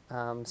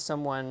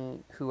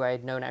 someone who I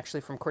had known actually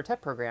from quartet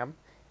program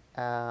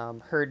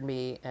heard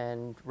me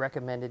and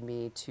recommended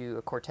me to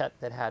a quartet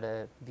that had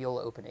a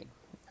viola opening,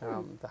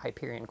 the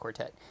Hyperion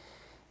Quartet.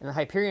 And the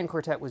Hyperion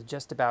Quartet was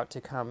just about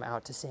to come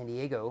out to San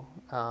Diego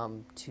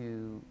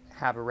to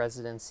have a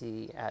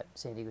residency at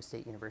San Diego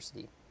State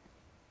University.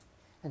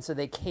 And so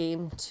they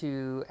came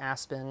to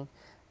Aspen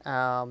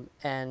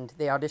and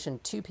they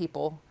auditioned 2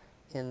 people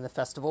in the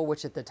festival,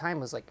 which at the time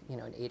was an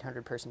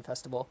 800-person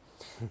festival.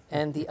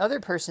 And the other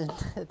person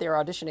that they were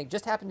auditioning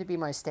just happened to be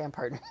my stand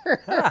partner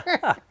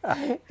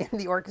in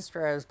the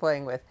orchestra I was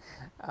playing with.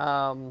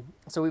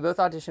 So we both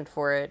auditioned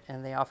for it,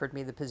 and they offered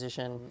me the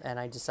position, and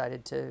I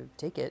decided to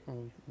take it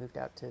and moved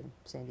out to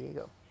San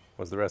Diego.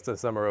 Was the rest of the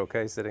summer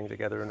okay sitting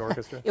together in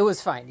orchestra? It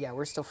was fine. Yeah,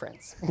 we're still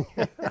friends.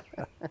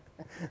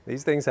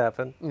 These things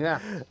happen. Yeah.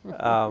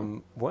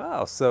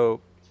 Wow.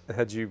 So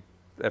had you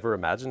ever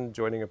imagined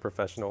joining a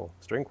professional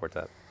string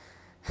quartet?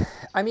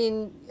 I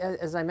mean,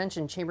 as I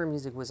mentioned, chamber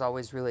music was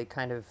always really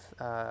kind of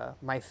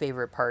my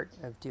favorite part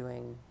of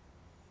doing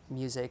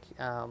music.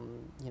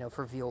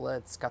 For viola,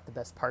 it's got the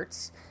best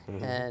parts,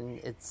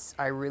 and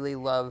I really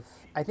love.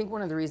 I think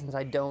one of the reasons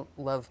I don't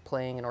love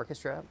playing an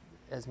orchestra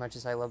as much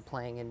as I love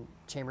playing in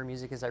chamber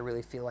music is I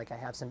really feel like I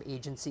have some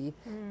agency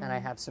and I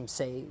have some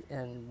say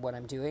in what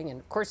I'm doing. And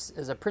of course,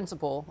 as a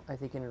principal, I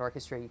think in an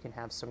orchestra you can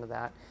have some of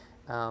that.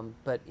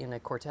 But in a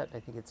quartet, I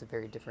think it's a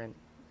very different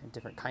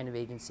kind of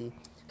agency.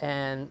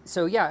 And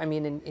so, yeah, I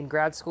mean, in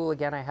grad school,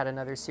 again, I had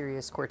another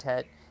serious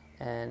quartet,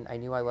 and I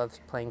knew I loved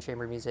playing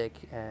chamber music.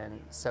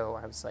 And so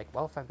I was like,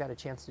 well, if I've got a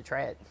chance to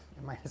try it,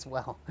 I might as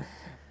well.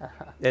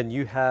 And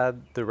you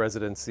had the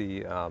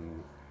residency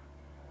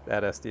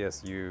at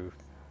SDSU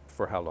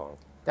for how long?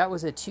 That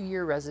was a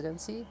 2-year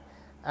residency.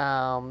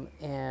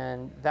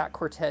 And that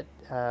quartet,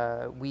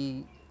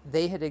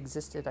 they had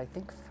existed, I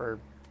think, for,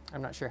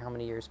 I'm not sure how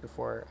many years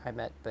before I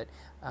met, but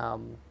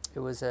it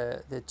was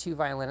the 2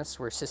 violinists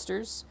were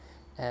sisters,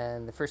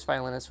 and the first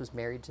violinist was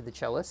married to the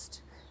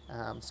cellist.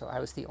 So I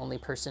was the only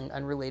person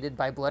unrelated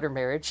by blood or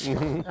marriage,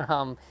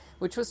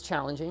 which was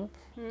challenging.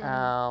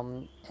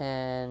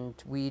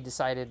 And I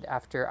decided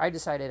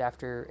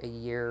after a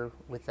year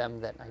with them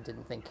that I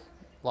didn't think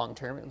long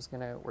term it was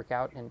going to work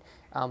out. And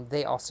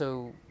they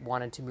also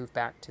wanted to move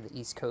back to the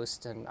East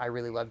Coast, and I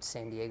really loved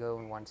San Diego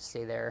and wanted to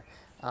stay there.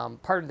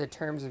 Part of the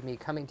terms of me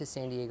coming to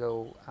San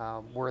Diego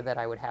were that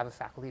I would have a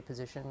faculty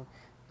position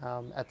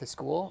at the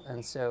school,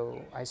 and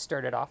so I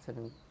started off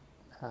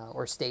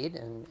or stayed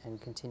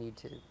and continued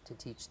to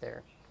teach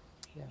there.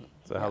 Yeah.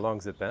 So how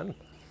long's it been?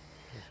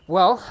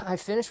 Well, I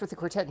finished with the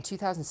quartet in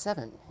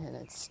 2007, and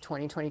it's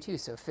 2022,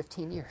 so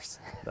 15 years.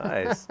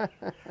 Nice.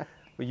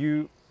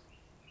 Well,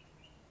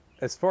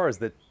 as far as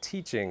the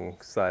teaching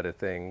side of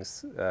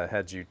things,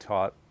 had you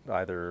taught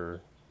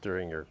either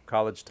during your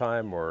college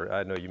time, or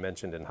I know you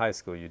mentioned in high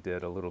school you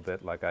did a little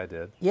bit like I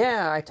did?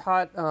 Yeah, I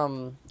taught,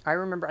 I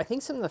remember, I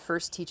think some of the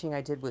first teaching I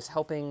did was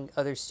helping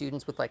other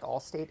students with like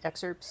All-State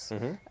excerpts.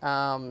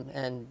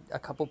 And a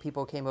couple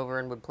people came over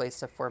and would play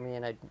stuff for me,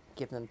 and I'd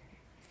give them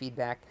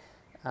feedback.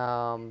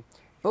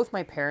 Both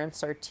my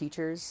parents are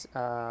teachers.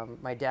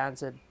 My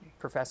dad's a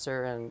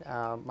professor, and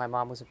my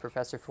mom was a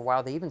professor for a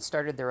while. They even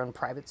started their own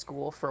private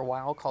school for a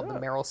while called the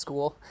Merrill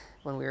School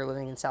when we were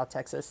living in South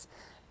Texas.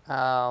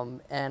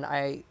 And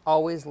I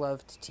always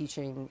loved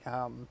teaching.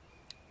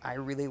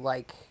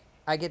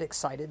 I get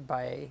excited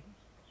by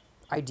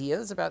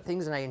ideas about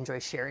things, and I enjoy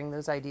sharing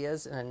those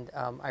ideas. And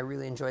I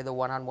really enjoy the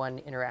one-on-one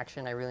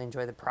interaction. I really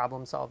enjoy the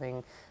problem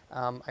solving.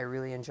 I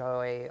really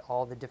enjoy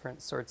all the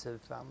different sorts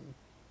of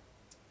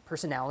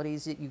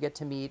personalities that you get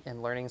to meet,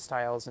 and learning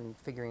styles, and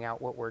figuring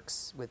out what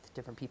works with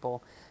different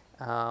people.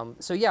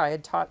 So yeah, I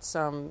had taught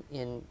a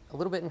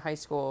little bit in high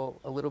school,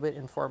 a little bit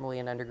informally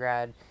in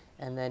undergrad,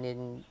 and then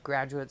in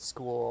graduate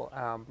school,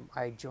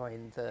 I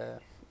joined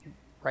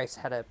Rice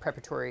had a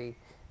preparatory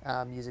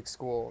music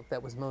school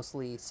that was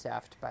mostly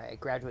staffed by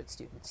graduate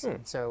students.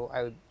 And so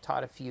I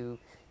taught a few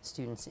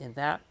students in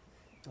that.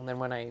 And then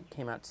when I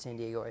came out to San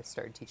Diego, I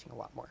started teaching a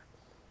lot more.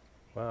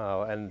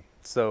 Wow. And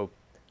so,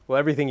 well,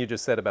 everything you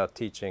just said about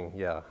teaching,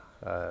 yeah,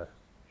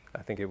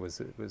 I think it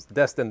was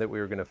destined that we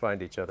were going to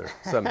find each other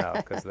somehow,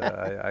 because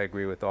I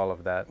agree with all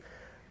of that.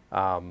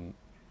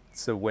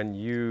 So when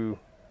you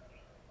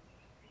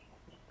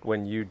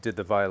did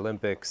the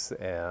Violympics,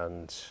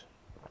 and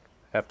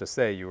I have to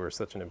say you were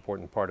such an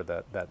important part of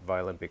that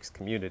Violympics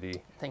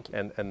community. Thank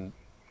you. And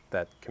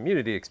that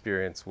community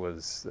experience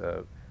was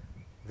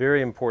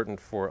very important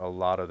for a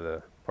lot of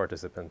the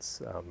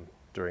participants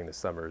during the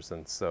summers.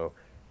 And so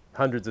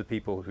hundreds of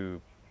people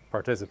who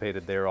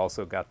participated there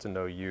also got to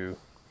know you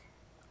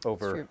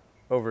over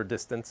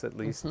distance, at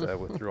least,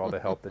 through all the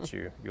help that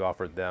you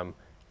offered them.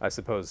 I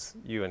suppose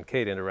you and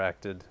Kate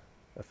interacted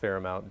a fair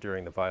amount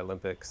during the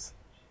Violympics.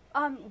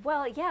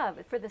 Well, yeah,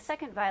 but for the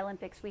second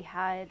Violympics, we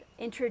had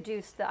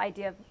introduced the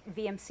idea of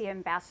VMC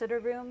ambassador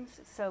rooms.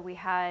 So we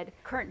had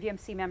current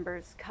VMC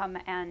members come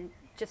and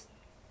just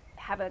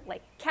have a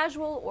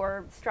casual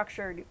or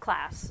structured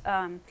class.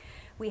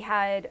 We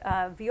had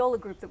a viola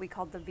group that we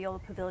called the Viola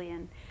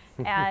Pavilion,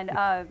 and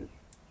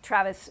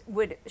Travis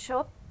would show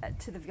up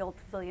to the Viola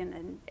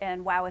Pavilion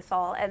and wow us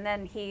all. And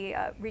then he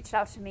reached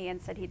out to me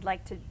and said he'd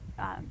like to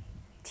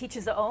teach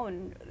his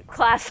own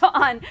class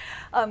on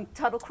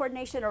tuttle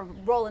coordination, or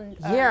Roland.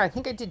 Yeah, I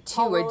think I did 2.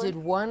 Paul Roland. I did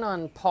one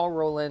on Paul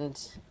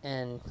Roland,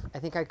 and I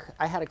think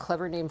I had a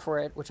clever name for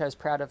it, which I was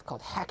proud of,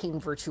 called Hacking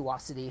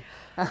Virtuosity.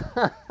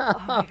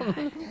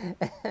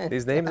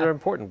 These names are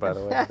important, by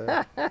the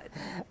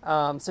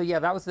way. So yeah,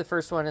 that was the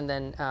first one, and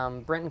then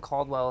Brenton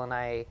Caldwell and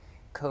I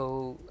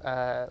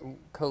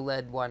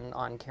co-led one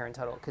on Karen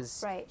Tuttle,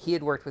 because he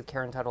had worked with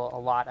Karen Tuttle a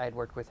lot. I had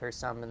worked with her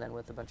some, and then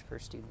with a bunch of her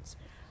students.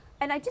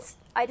 And I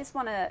just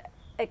want to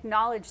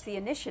acknowledge the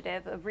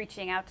initiative of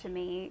reaching out to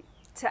me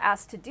to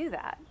ask to do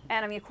that.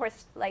 And I mean, of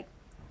course,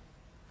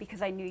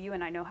 because I knew you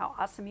and I know how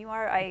awesome you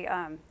are,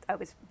 I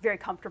was very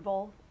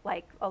comfortable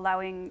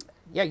allowing.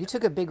 Yeah, you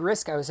took a big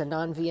risk. I was a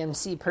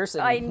non-VMC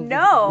person. I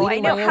know.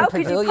 How pavilion.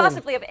 could you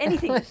possibly have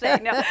anything to say?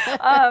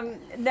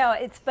 No,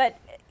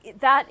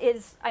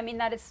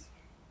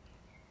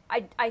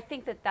 I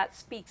think that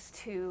speaks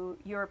to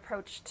your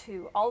approach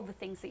to all the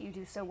things that you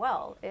do so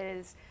well,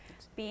 is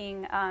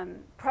being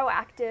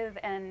proactive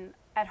and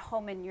at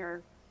home in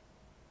your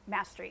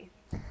mastery.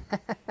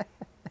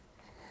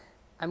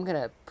 I'm going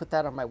to put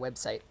that on my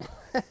website.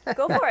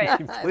 Go for it.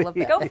 I love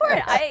that. Go for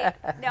it.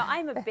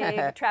 I'm a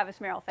big Travis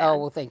Merrill fan. Oh,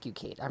 well, thank you,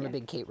 Kate. I'm a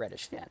big Kate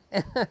Reddish fan.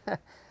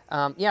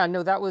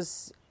 That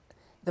was,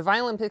 the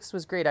Violympics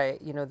was great.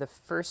 The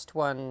first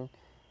one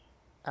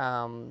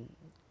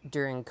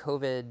during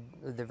COVID,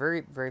 the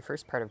very, very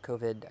first part of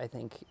COVID, I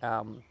think,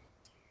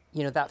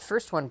 that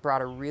first one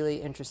brought a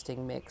really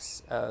interesting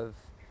mix of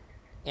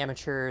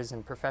amateurs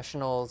and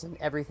professionals and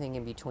everything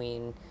in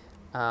between.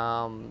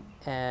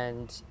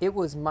 And it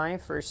was my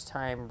first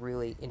time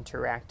really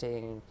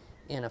interacting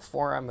in a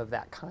forum of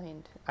that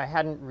kind. I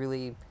hadn't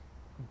really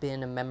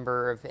been a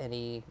member of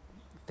any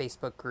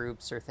Facebook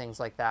groups or things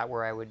like that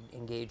where I would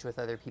engage with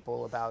other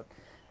people about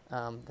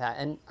that.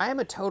 And I am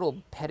a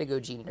total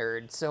pedagogy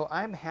nerd, so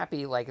I'm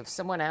happy, like, if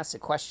someone asks a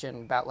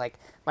question about, like,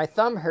 my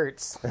thumb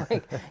hurts,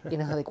 like,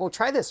 well,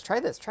 try this.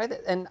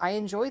 And I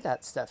enjoy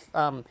that stuff.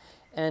 I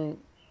think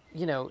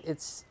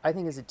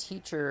as a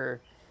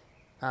teacher,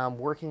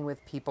 working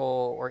with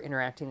people or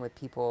interacting with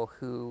people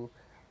who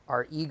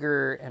are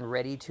eager and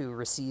ready to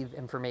receive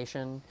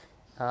information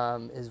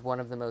is one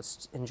of the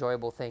most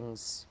enjoyable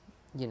things,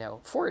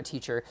 for a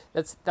teacher.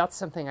 That's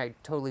something I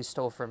totally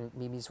stole from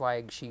Mimi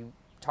Zweig. She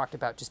talked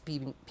about just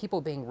people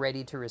being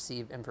ready to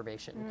receive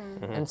information.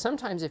 Mm-hmm. And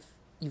sometimes if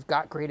you've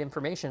got great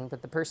information,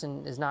 but the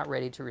person is not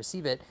ready to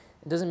receive it,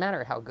 it doesn't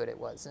matter how good it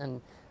was. And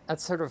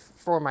that's sort of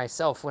for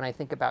myself when I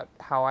think about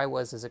how I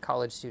was as a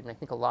college student. I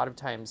think a lot of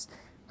times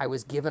I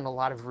was given a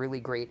lot of really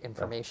great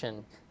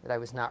information that I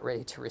was not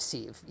ready to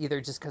receive,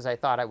 either just because I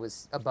thought I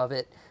was above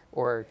it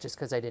or just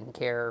because I didn't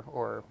care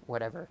or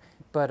whatever.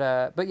 But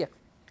yeah,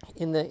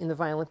 in the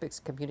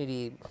Violympics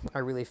community, I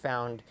really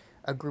found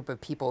a group of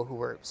people who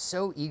were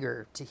so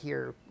eager to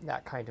hear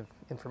that kind of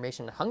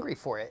information, hungry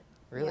for it,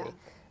 really.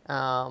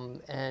 Yeah.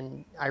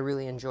 And I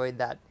really enjoyed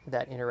that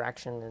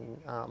interaction.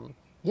 And,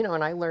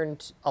 and I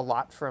learned a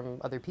lot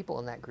from other people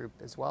in that group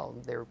as well.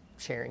 They're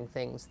sharing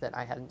things that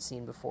I hadn't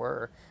seen before,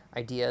 or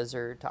ideas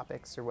or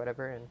topics or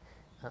whatever. And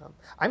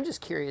I'm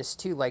just curious,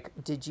 too, like,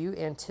 did you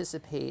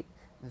anticipate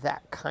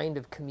that kind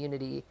of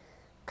community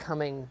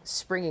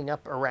springing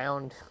up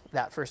around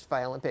that first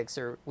Violympics,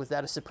 or was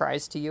that a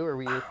surprise to you, or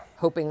were you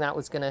hoping that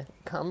was going to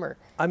come? Or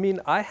I mean,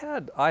 I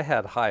had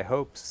high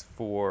hopes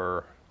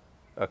for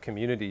a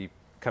community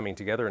coming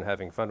together and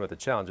having fun with the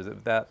challenges.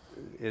 That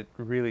it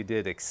really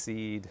did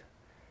exceed.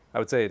 I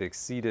would say it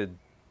exceeded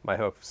my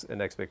hopes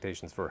and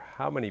expectations for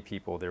how many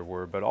people there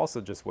were, but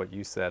also just what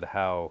you said,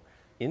 how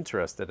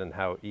interested and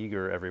how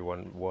eager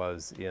everyone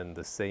was in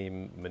the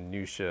same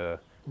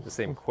minutia, the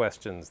same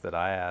questions that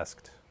I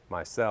asked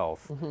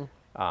myself.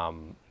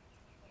 Mm-hmm.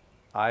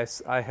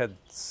 I had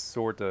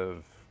sort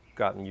of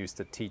gotten used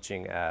to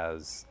teaching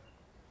as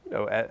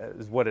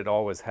what it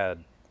always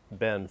had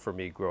been for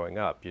me growing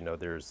up.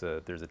 There's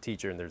a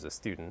teacher and there's a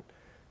student.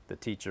 The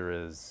teacher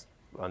is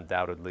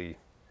undoubtedly,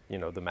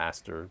 the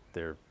master.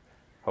 They're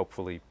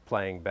hopefully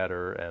playing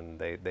better and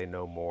they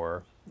know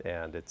more,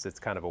 and it's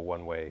kind of a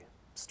one-way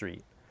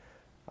street.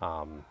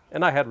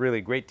 And I had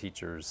really great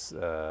teachers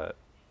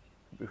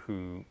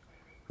who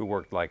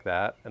worked like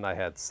that, and I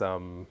had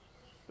some,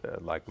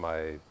 like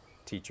my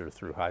teacher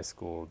through high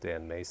school,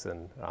 Dan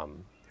Mason,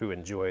 who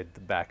enjoyed the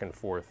back and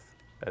forth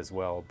as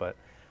well, but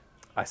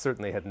I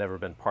certainly had never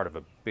been part of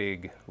a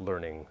big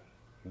learning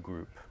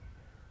group.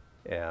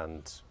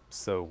 And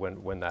so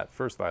when that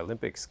first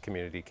Violympics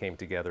community came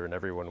together and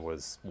everyone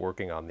was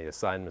working on the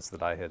assignments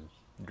that I had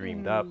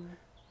dreamed up,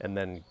 and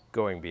then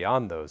going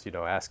beyond those,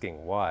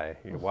 asking why,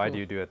 why do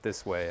you do it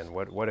this way, and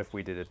what if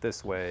we did it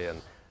this way,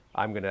 and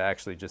I'm going to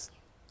actually just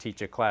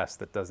teach a class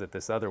that does it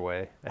this other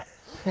way.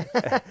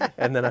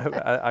 And then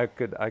I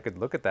could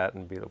look at that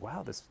and be like,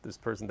 wow, this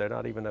person, they're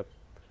not even a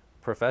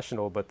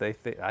professional, but I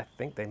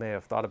think they may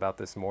have thought about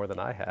this more than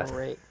I had.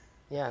 Right.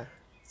 Yeah.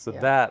 So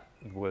that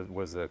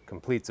was a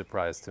complete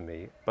surprise to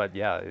me. But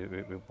yeah,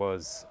 it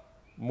was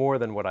more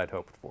than what I'd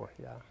hoped for.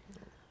 Yeah.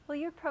 Well,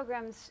 your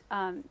programs,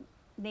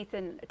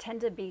 Nathan,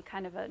 tend to be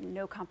kind of a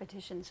no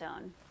competition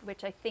zone,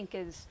 which I think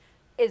is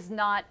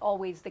not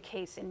always the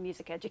case in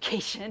music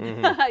education.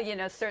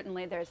 Mm-hmm.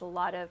 Certainly there's a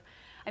lot of,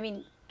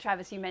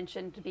 Travis, you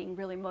mentioned being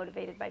really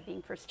motivated by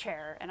being first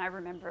chair, and I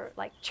remember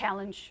like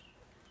challenge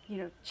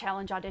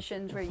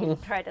auditions where you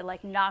try to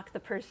like knock the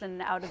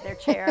person out of their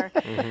chair,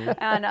 mm-hmm.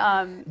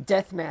 and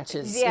death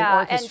matches in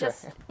orchestra.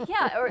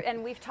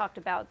 And we've talked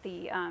about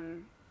the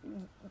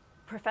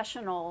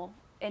professional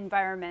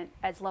environment,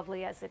 as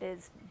lovely as it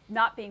is,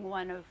 not being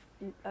one of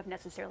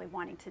necessarily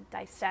wanting to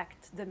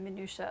dissect the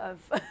minutia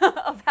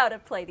of how to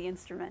play the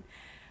instrument.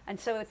 And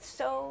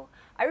so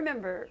I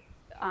remember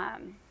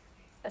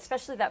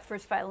especially that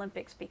first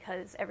Violympics,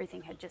 because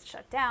everything had just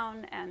shut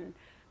down, and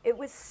it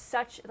was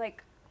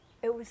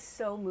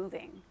so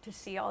moving to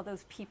see all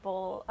those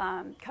people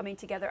coming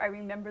together. I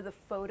remember the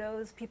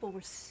photos. People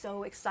were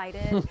so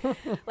excited.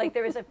 Like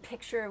there was a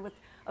picture with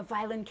a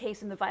violin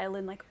case and the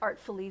violin like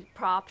artfully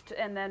propped,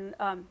 and then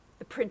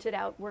the printed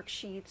out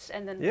worksheets,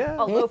 and then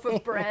a loaf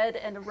of bread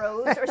and a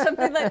rose or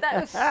something like that.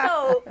 It was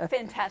so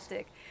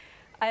fantastic.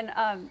 And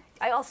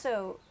I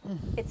also,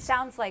 it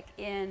sounds like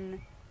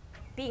in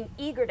being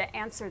eager to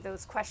answer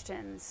those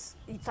questions,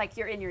 it's like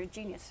you're in your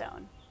genius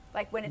zone.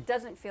 Like when it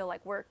doesn't feel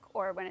like work,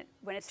 or when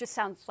it just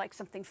sounds like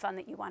something fun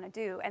that you want to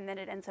do, and then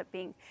it ends up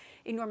being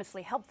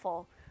enormously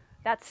helpful.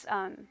 That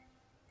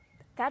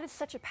is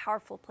such a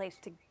powerful place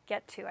to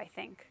get to, I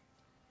think.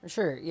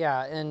 Sure,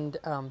 yeah, and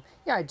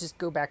I just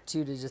go back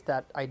to just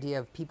that idea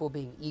of people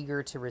being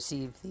eager to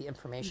receive the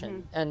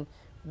information, and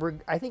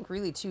I think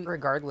really too,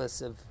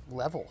 regardless of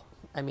level.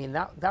 I mean,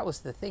 that was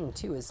the thing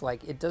too. Is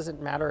like it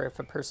doesn't matter if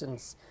a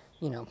person's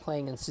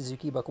playing in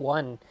Suzuki Book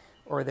 1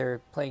 or they're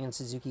playing in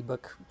Suzuki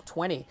Book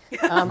 20.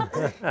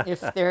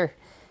 If they're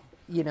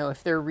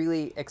if they're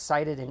really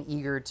excited and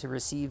eager to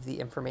receive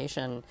the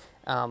information,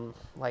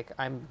 like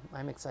I'm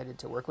excited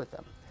to work with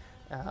them.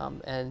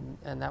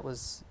 And that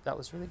was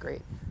really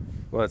great.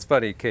 Well, it's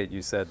funny, Kate,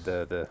 you said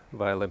the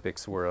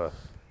Violympics were a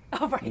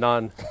Right.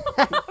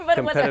 non-competitive. But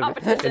it wasn't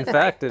competition. In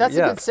fact, That's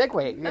a good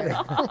segue.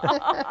 Yeah.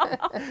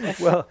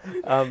 Well,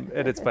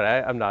 and it's funny.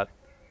 I'm not.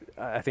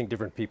 I think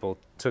different people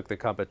took the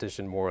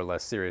competition more or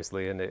less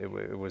seriously, and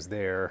it was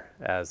there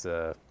as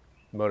a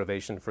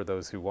motivation for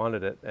those who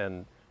wanted it.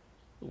 And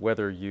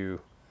whether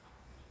you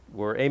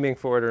were aiming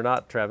for it or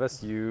not,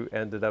 Travis, you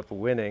ended up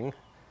winning.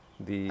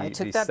 I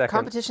took the that second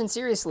competition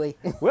seriously.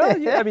 Well,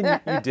 yeah, I mean,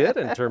 you did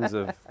in terms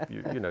of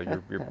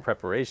your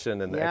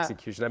preparation and the Yeah.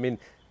 execution. I mean,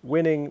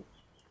 winning.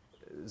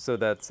 So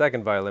that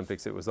second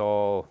Violympics, it was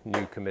all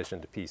new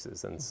commissioned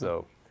pieces, and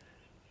so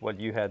what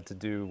you had to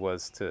do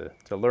was to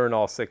learn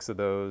all 6 of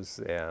those,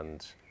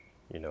 and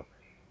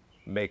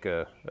make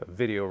a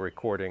video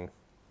recording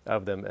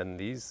of them. And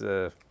these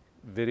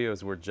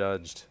videos were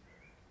judged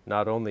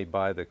not only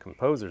by the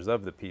composers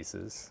of the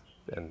pieces,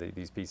 and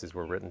these pieces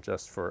were written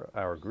just for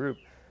our group,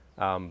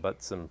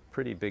 but some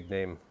pretty big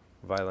name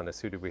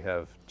violinists. Who did we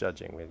have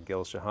judging? We had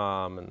Gil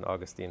Shaham and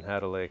Augustine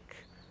Hadalik,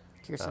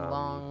 Kirsten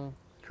Long,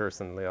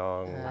 Kirsten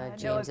Leong,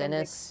 James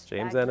Ennis,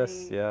 James Bagley,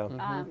 Ennis, yeah.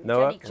 Jenny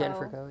Noah? Coe.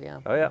 Jennifer Coe, yeah.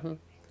 Oh yeah.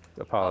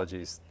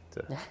 Apologies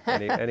to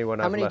anyone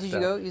How I've many left did you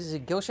out. go? Is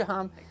it Gil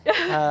Shaham?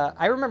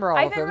 I remember all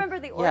I of even them. remember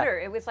the order.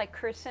 It was like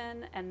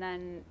Kirsten, and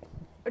then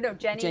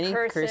Jenny,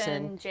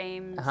 Kirsten,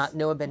 James,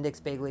 Noah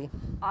Bendix Bagley.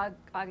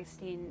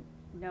 Augustine,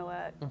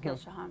 Noah, Gil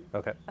Shaham.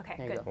 Okay. Okay,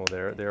 There you good. go.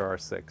 Well, there are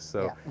 6.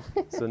 So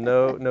so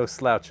no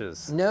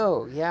slouches.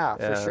 No, yeah,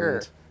 for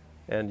sure.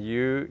 And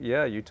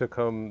you took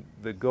home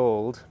the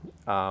gold.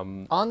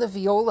 On the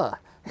viola.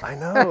 I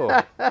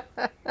know.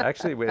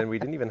 Actually, and we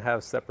didn't even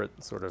have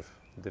separate sort of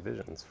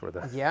divisions for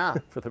the Yeah.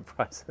 for the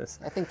prizes.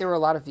 I think there were a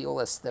lot of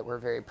violists that were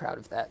very proud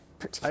of that I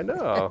particular.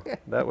 know.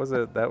 That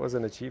was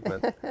an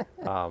achievement.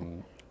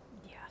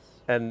 Yes.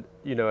 And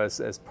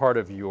as part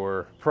of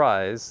your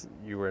prize,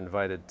 you were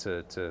invited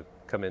to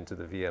come into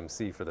the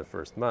VMC for the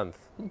first month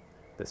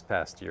this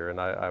past year, and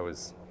I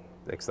was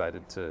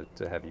excited to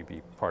have you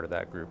be part of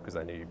that group because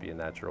I knew you'd be a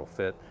natural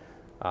fit.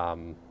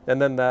 And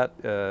then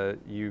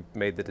you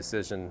made the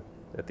decision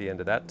at the end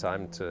of that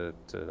time to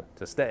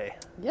stay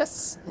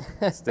Yes.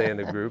 in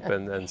the group,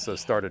 and so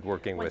started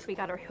working Once with. we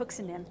got our hooks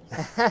in.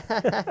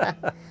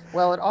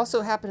 Well, it also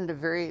happened at a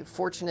very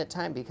fortunate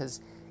time because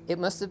it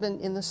must have been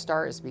in the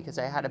stars because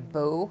I had a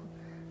bow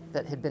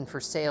that had been for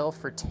sale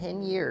for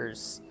 10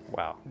 years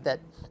Wow. that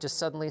just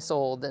suddenly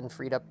sold and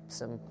freed up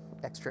some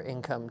extra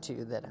income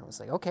too, that I was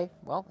like, okay,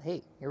 well,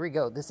 hey, here we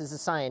go. This is a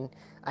sign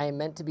I am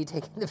meant to be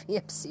taking the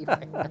VMC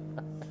right now.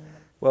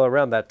 Well,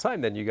 around that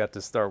time, then you got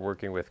to start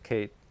working with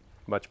Kate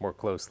much more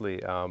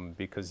closely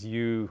because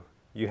you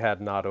had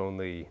not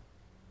only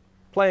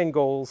playing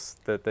goals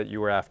that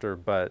you were after,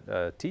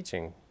 but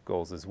teaching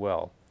goals as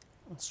well.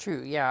 It's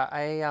true,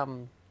 yeah.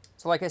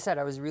 So like I said,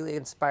 I was really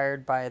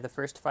inspired by the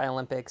first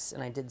Violympics,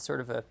 and I did sort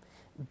of a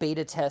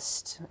beta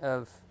test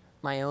of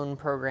my own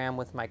program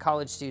with my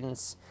college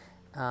students.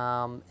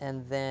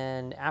 And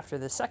then after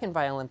the second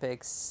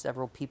Violympics,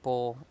 several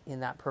people in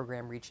that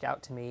program reached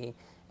out to me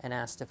and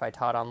asked if I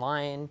taught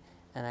online.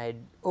 And I'd,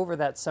 over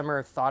that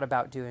summer, thought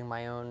about doing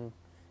my own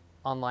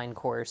online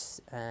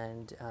course.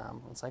 And I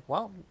was like,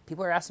 well,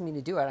 people are asking me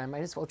to do it. I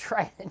might as well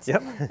try it.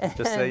 Yep.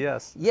 Just say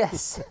yes.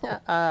 Yes.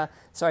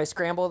 So I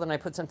scrambled and I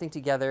put something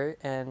together,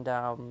 and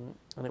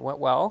it went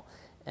well.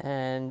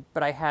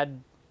 But I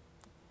had,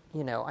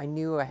 I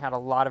knew I had a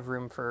lot of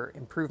room for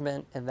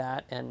improvement in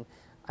that, and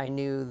I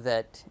knew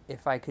that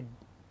if I could,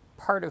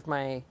 part of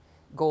my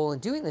goal in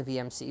doing the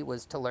VMC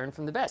was to learn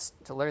from the best,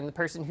 to learn the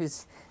person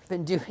who's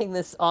been doing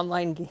this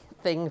online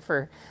thing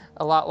for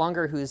a lot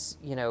longer, who's,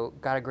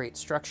 got a great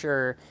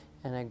structure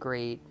and a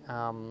great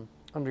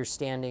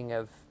understanding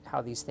of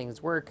how these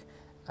things work.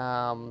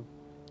 And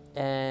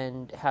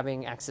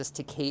having access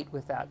to Kate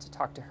with that, to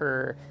talk to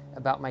her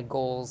about my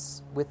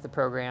goals with the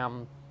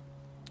program,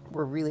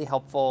 were really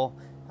helpful.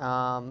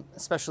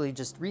 Especially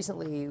just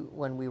recently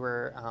when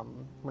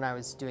when I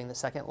was doing the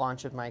second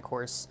launch of my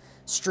course,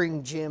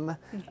 String Gym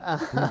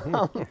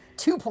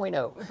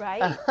 2.0.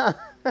 Right?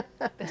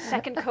 The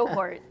second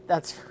cohort.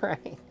 That's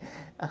right.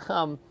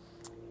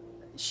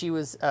 She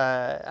was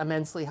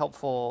immensely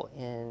helpful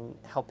in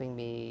helping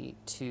me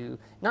to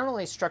not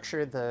only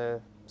structure the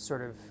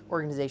sort of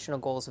organizational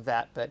goals of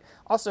that, but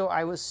also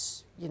I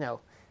was,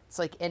 it's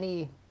like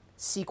any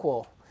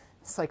sequel.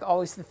 It's like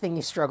always the thing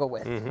you struggle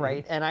with,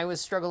 right? And I was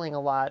struggling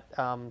a lot,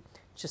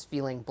 just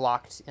feeling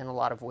blocked in a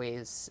lot of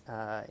ways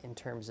in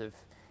terms of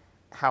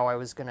how I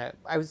was gonna.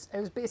 I was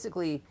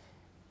basically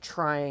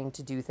trying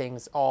to do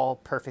things all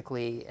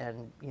perfectly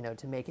and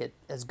to make it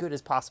as good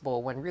as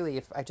possible, when really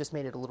if I just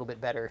made it a little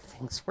bit better,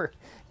 things were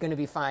going to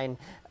be fine.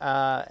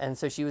 And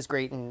so she was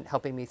great in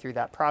helping me through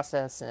that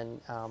process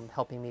and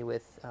helping me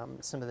with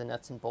some of the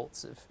nuts and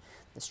bolts of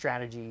the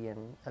strategy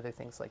and other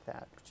things like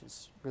that, which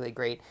is really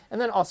great. And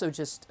then also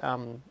just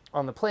on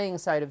the playing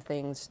side of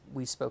things,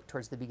 we spoke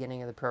towards the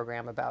beginning of the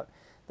program about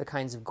the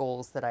kinds of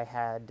goals that I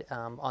had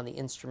on the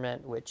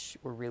instrument, which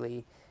were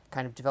really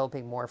kind of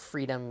developing more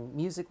freedom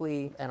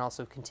musically and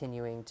also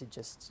continuing to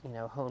just,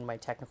 hone my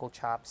technical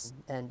chops.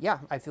 And yeah,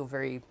 I feel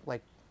very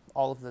like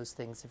all of those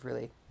things have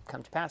really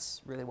come to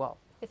pass really well.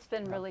 It's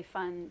been really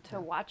fun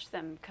to watch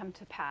them come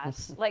to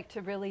pass, like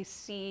to really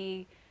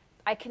see,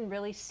 I can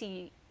really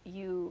see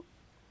you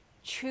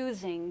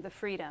choosing the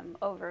freedom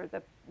over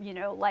the,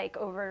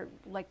 over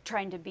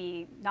trying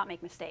to not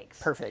make mistakes.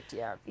 Perfect,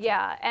 yeah.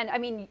 Yeah, and I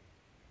mean,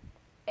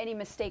 any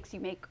mistakes you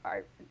make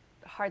are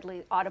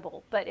hardly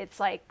audible, but it's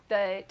like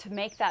to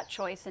make that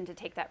choice and to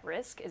take that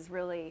risk is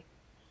really,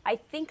 I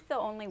think, the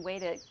only way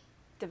to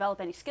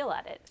develop any skill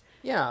at it.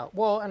 Yeah,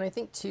 well, and I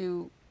think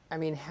too, I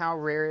mean, how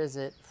rare is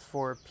it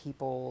for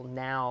people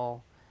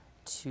now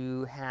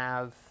to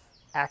have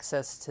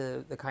access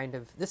to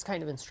this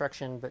kind of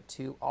instruction, but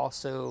to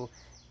also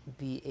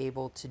be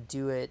able to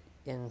do it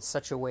in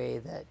such a way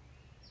that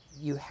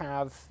you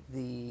have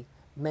the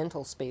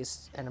mental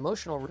space and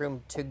emotional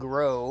room to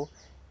grow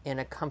in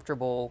a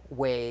comfortable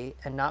way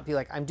and not be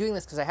like, I'm doing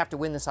this because I have to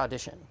win this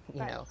audition,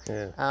 you know.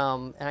 Yeah.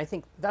 And I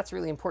think that's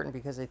really important,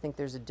 because I think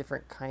there's a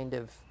different kind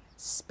of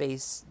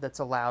space that's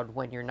allowed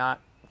when you're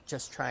not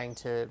just trying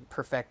to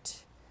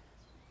perfect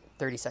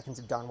 30 seconds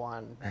of Don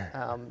Juan.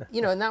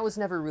 And that was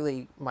never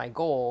really my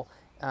goal.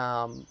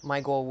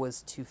 My goal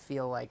was to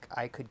feel like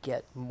I could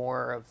get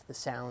more of the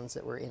sounds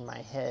that were in my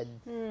head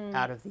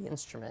out of the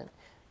instrument.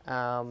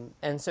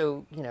 And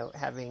so,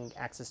 having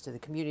access to the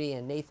community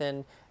and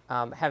Nathan,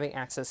 having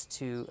access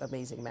to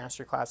amazing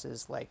master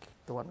classes like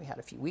the one we had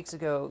a few weeks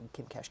ago,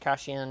 Kim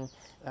Kashkashian,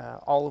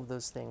 all of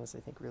those things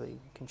I think really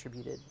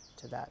contributed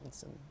to that in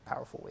some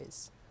powerful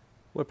ways.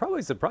 What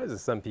probably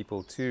surprises some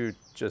people too,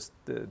 just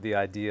the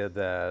idea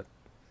that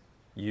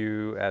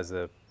you as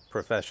a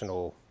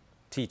professional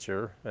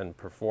teacher and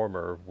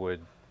performer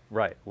would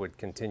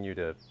continue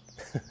to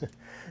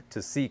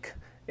to seek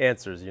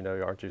answers.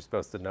 Aren't you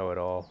supposed to know it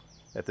all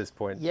at this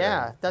point?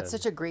 Yeah, that's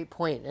such a great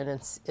point, and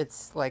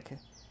it's like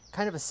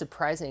kind of a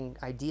surprising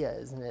idea,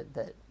 isn't it?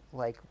 That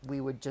like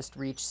we would just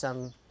reach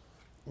some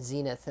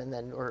zenith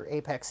or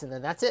apex, and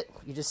then that's it.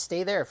 You just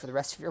stay there for the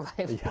rest of your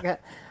life.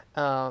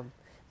 Yeah.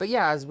 But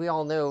yeah, as we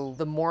all know,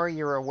 the more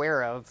you're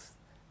aware of,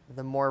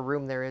 the more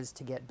room there is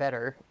to get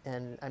better.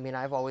 And I mean,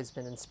 I've always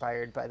been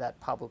inspired by that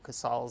Pablo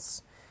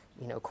Casals,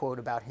 quote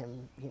about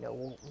him,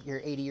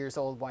 you're 80 years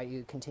old, why do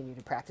you continue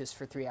to practice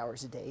for 3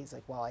 hours a day? He's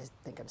like, well, I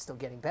think I'm still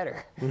getting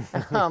better.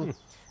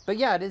 But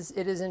yeah, it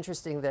is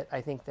interesting that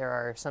I think there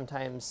are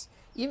sometimes,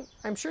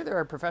 I'm sure there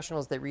are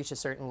professionals that reach a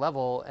certain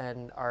level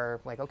and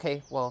are like,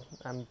 okay, well,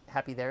 I'm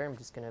happy there. I'm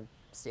just going to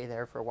stay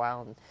there for a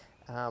while.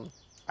 And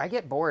I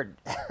get bored.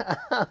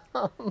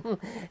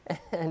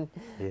 And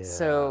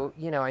so,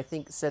 I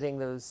think setting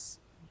those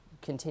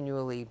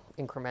continually,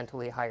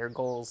 incrementally higher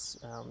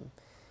goals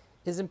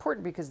is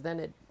important, because then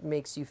it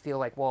makes you feel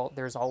like, well,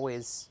 there's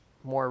always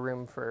more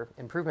room for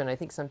improvement. I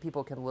think some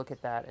people can look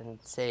at that and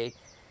say,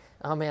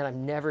 oh man,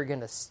 I'm never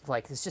going to,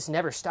 this just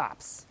never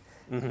stops.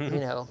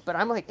 But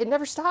I'm like, it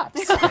never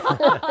stops.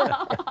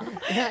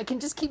 Yeah, I can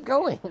just keep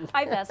going.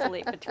 I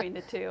vacillate between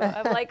the two.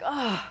 I'm like,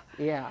 oh.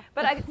 Yeah.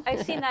 But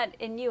I've seen that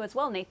in you as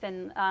well,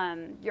 Nathan.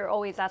 You're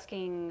always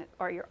asking,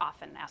 or you're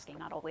often asking,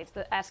 not always,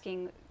 but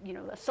asking,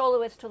 a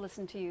soloist to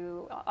listen to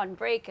you on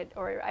break.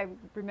 Or I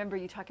remember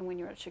you talking when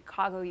you were at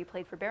Chicago, you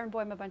played for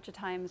Barenboim a bunch of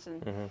times,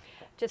 and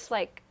just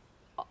like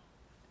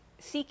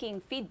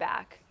seeking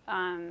feedback.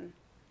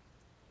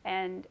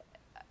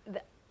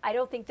 I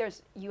don't think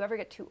you ever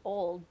get too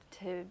old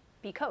to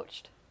be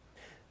coached.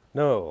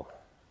 No,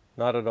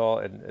 not at all.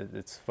 And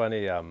it's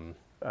funny,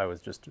 I was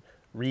just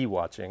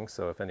re-watching,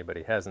 so if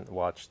anybody hasn't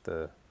watched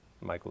the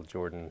Michael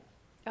Jordan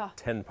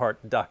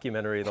 10-part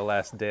documentary, The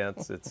Last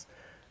Dance, it's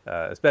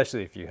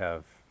especially if you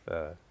have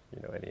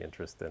any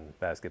interest in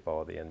basketball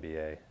or the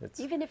NBA. It's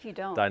even if you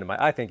don't.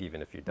 Dynamite. I think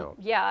even if you don't.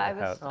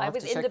 Yeah, I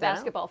was into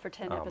basketball for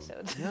 10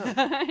 episodes. Yeah.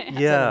 Is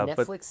that a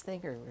Netflix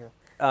thing or?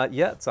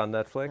 Yeah, it's on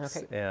Netflix,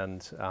 Okay.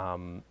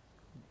 and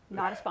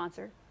not a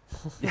sponsor.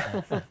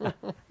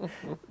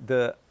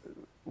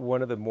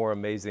 One of the more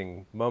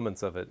amazing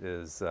moments of it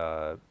is,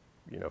 for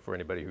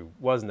anybody who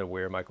wasn't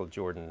aware, Michael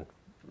Jordan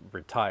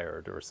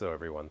retired, or so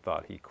everyone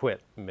thought. He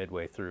quit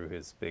midway through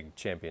his big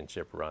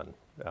championship run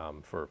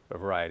for a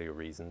variety of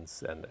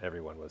reasons, and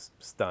everyone was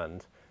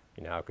stunned.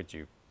 How could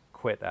you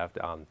quit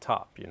on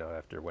top?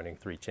 After winning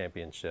 3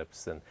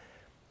 championships, and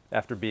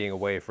after being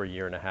away for a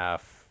year and a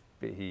half,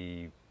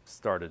 he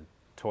started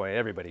toy.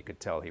 Everybody could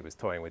tell he was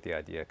toying with the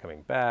idea of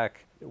coming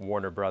back.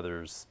 Warner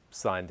Brothers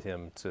signed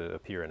him to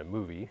appear in a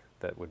movie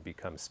that would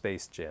become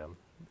Space Jam.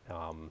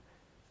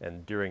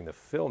 And during the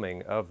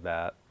filming of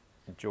that,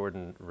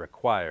 Jordan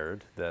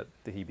required that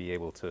he be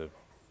able to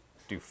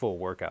do full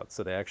workouts.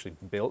 So they actually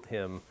built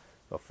him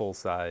a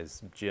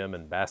full-size gym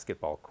and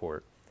basketball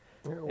court.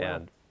 Oh, wow.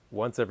 And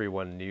once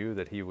everyone knew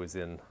that he was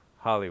in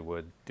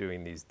Hollywood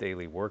doing these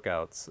daily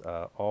workouts,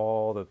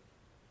 all the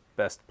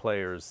best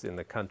players in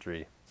the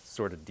country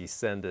sort of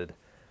descended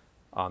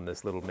on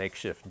this little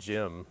makeshift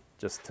gym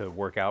just to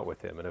work out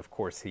with him. And of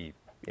course he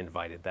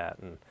invited that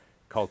and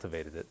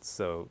cultivated it.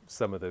 So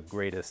some of the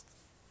greatest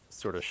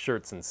sort of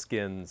shirts and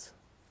skins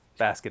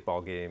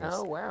basketball games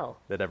Oh, wow.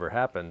 that ever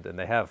happened, and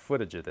they have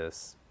footage of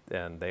this,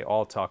 and they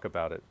all talk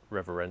about it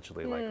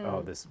reverentially, like,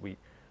 oh, this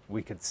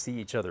we could see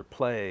each other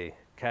play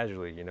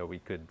casually. You know, we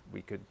could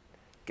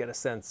get a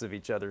sense of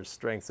each other's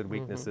strengths and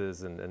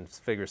weaknesses and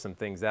figure some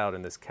things out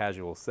in this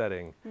casual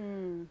setting.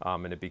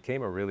 And it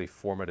became a really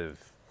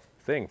formative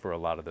thing for a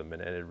lot of them,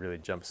 and it really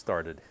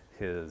jump-started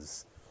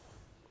his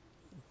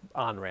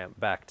on-ramp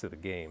back to the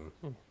game.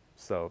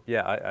 So,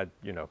 yeah, I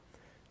you know,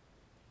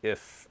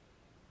 if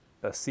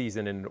a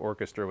season in an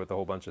orchestra with a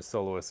whole bunch of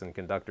soloists and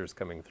conductors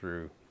coming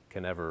through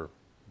can ever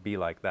be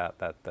like that,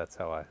 that's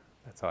how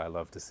I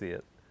love to see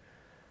it.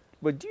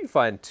 But do you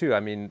find too,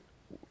 I mean,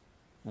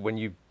 when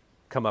you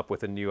come up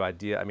with a new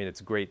idea, I mean,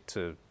 it's great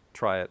to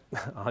try it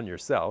on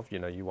yourself, you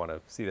know, you want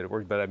to see that it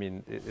works, but I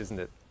mean, isn't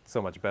it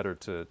so much better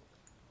to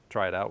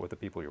try it out with the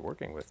people you're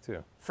working with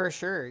too? For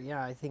sure,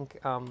 yeah. I think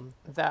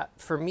that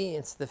for me,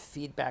 it's the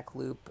feedback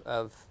loop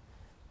of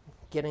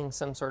getting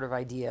some sort of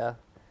idea,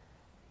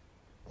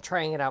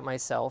 trying it out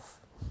myself,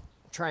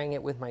 trying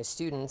it with my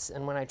students,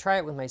 and when I try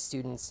it with my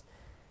students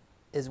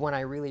is when I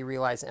really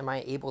realize, am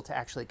I able to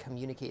actually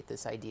communicate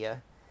this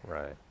idea?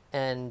 Right.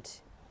 And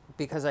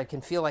because I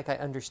can feel like I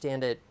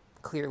understand it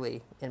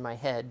clearly in my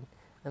head,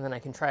 and then I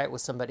can try it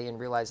with somebody and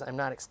realize I'm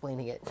not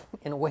explaining it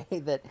in a way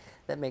that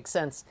makes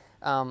sense.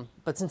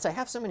 But since I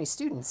have so many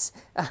students,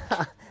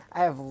 I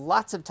have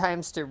lots of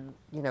times to,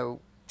 you know,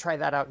 try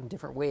that out in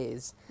different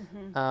ways.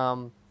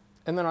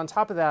 And then on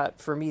top of that,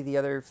 for me, the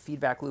other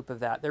feedback loop of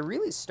that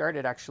really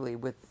started actually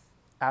with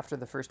after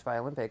the first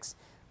Olympics,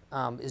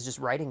 is just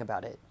writing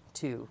about it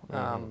too.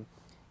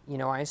 You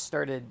know, I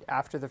started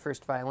after the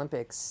first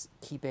Olympics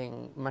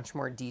keeping much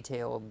more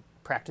detailed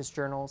practice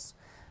journals.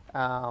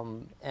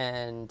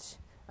 And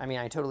I mean,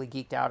 I totally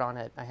geeked out on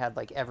it. I had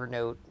like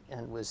Evernote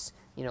and was,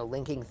 you know,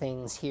 linking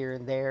things here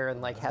and there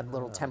and like had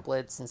little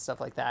templates and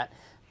stuff like that.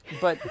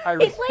 But I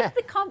It's like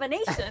the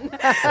combination.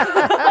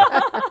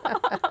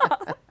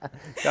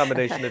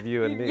 Combination of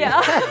you and me.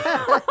 Yeah.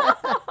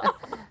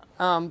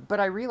 But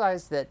I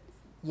realized that,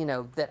 you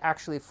know, that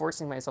actually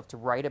forcing myself to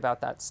write about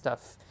that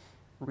stuff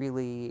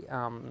really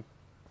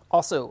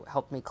also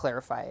helped me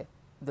clarify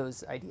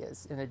those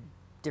ideas in a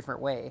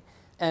different way.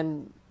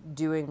 And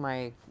doing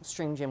my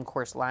string gym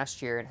course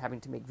last year and having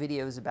to make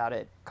videos about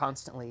it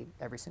constantly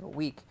every single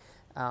week,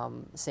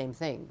 same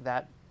thing.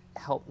 That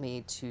helped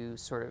me to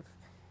sort of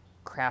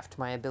craft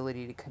my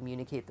ability to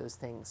communicate those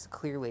things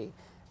clearly.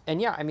 And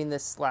yeah, I mean,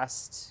 this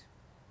last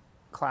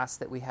class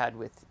that we had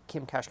with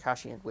Kim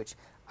Kashkashian, which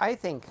I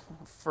think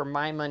for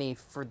my money,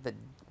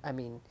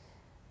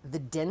 the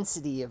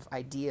density of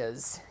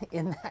ideas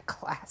in that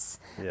class.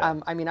 Yeah.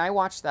 I mean, I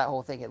watched that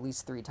whole thing at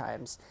least 3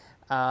 times.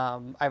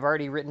 I've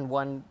already written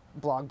one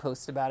blog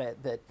post about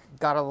it that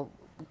got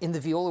in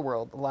the viola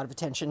world a lot of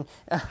attention.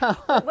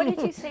 What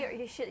did you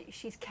say?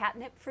 She's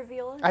catnip for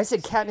violinists? I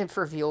said catnip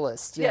for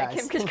violists. Yeah,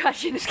 Kim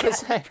Kashkashian is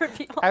catnip for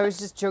violinists. I was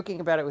just joking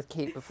about it with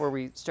Kate before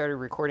we started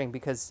recording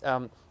because,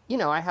 you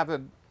know, I have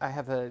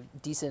a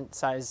decent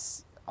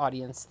size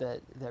audience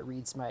that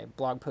reads my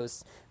blog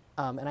posts,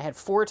 and I had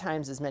 4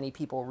 times as many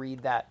people read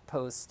that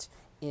post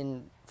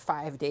in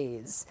 5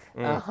 days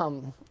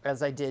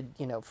as I did,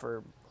 you know,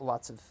 for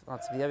lots of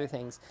the other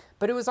things.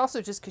 But it was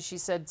also just because she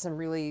said some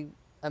really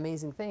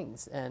amazing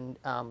things, and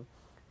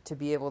to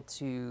be able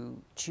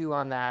to chew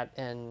on that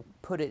and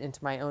put it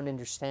into my own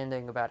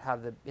understanding about how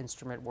the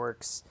instrument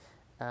works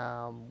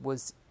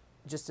was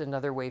just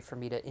another way for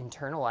me to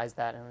internalize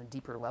that on a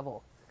deeper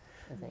level,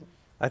 I think.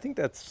 I think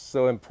that's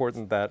so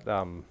important that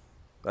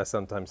I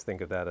sometimes think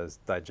of that as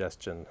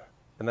digestion.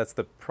 And that's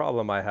the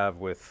problem I have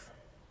with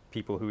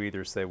people who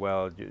either say,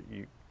 well,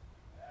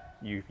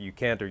 you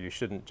can't or you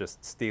shouldn't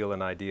just steal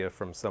an idea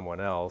from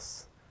someone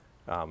else.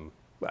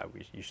 Well,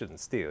 you shouldn't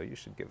steal, you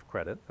should give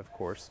credit, of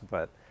course.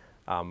 But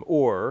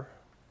or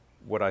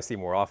what I see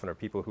more often are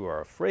people who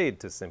are afraid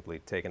to simply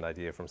take an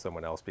idea from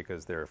someone else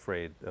because they're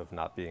afraid of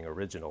not being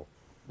original.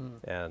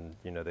 And,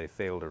 you know, they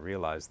fail to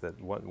realize that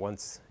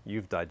once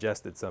you've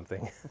digested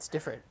something, It's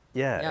different.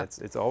 yeah,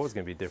 it's always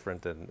going to be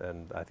different.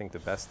 And I think the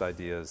best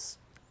ideas,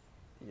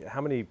 how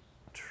many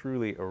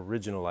truly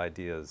original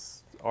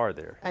ideas are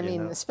there? I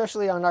mean,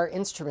 especially on our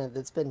instrument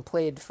that's been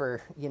played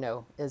for, you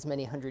know, as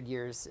many 100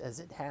 years as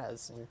it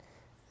has. And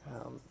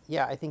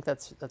yeah, I think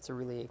that's a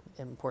really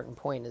important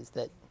point, is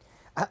that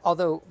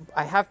Although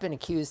I have been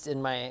accused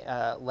in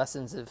my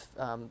lessons of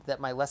that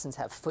my lessons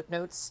have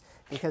footnotes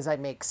because I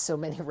make so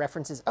many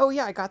references. Oh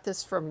yeah, I got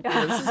this from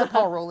this is a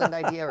Paul Roland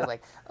idea, or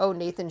like, oh,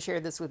 Nathan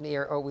shared this with me,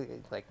 or oh, we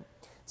like.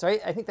 So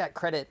I think that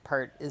credit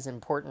part is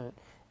important.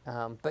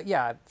 But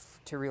yeah,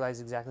 to realize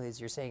exactly as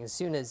you're saying, as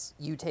soon as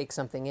you take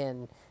something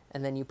in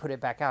and then you put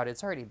it back out,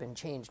 it's already been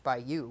changed by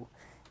you,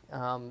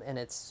 and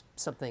it's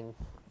something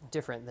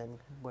different than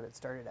what it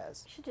started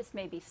as. You should just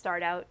maybe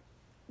start out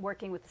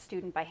working with the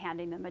student by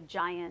handing them a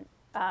giant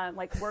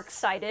like works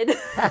cited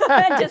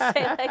and just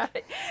say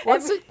like Well,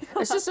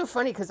 it's just so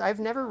funny because I've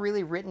never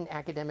really written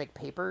academic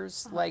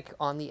papers like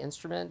on the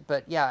instrument,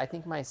 but yeah, I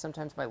think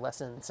sometimes my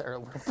lessons are a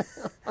little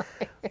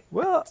bit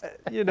Well,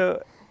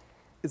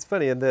 it's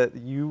funny in that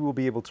you will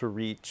be able to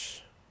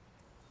reach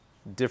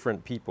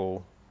different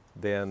people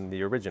than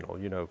the original.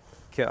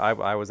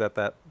 I was at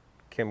that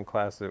Kim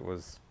class. It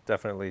was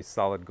definitely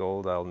solid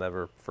gold. I'll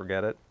never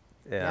forget it.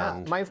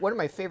 And one of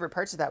my favorite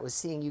parts of that was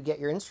seeing you get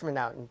your instrument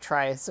out and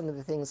try some of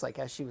the things like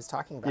as she was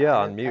talking about. Yeah,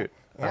 on mute.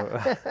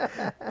 Yeah.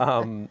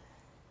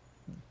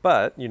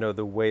 But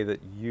the way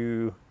that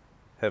you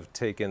have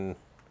taken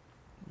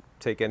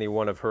any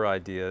one of her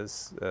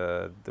ideas,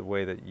 the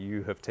way that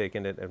you have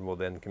taken it and will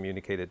then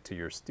communicate it to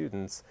your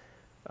students,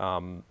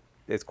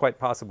 it's quite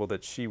possible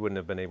that she wouldn't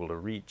have been able to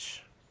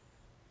reach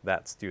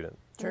that student.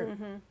 Sure.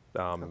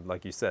 Mm-hmm.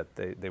 Like you said,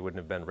 they wouldn't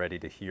have been ready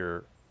to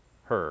hear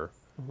her.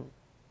 Mm-hmm.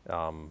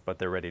 But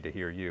they're ready to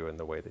hear you in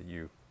the way that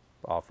you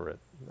offer it.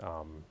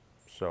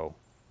 So,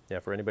 yeah,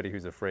 for anybody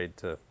who's afraid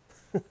to...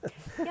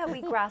 Yeah,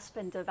 we grasp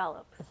and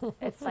develop.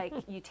 It's like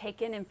you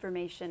take in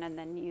information and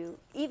then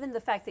even the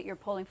fact that you're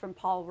pulling from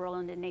Paul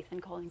Roland and Nathan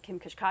Cole and Kim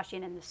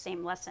Kashkashian in the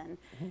same lesson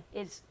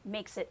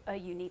makes it a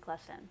unique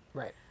lesson.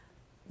 Right.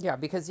 Yeah,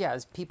 because,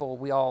 as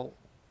people,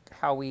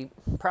 how we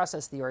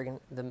process the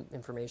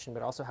information,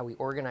 but also how we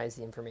organize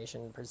the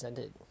information and present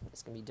it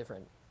is going to be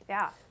different.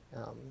 Yeah.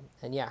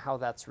 And how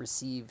that's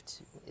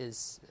received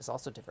is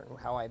also different.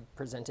 How I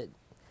present it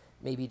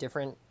may be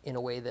different in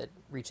a way that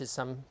reaches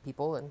some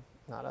people and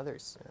not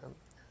others.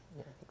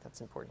 I think that's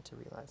important to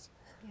realize.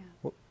 Yeah.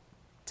 Well,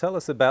 tell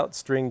us about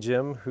String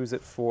Gym. Who's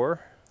it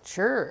for?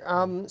 Sure.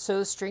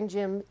 So String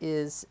Gym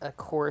is a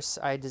course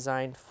I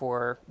designed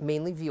for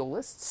mainly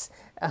violists,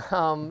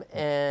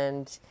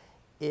 and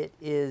it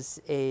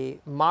is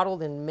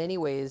modeled in many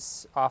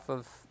ways off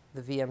of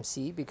the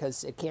VMC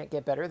because it can't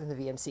get better than the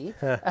VMC.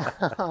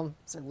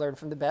 So learn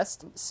from the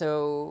best.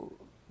 So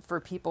for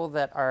people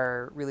that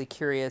are really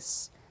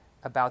curious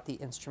about the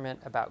instrument,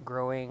 about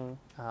growing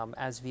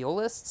as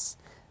violists,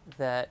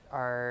 that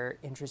are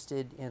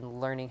interested in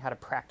learning how to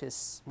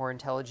practice more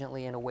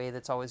intelligently in a way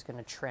that's always going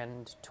to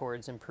trend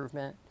towards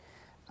improvement,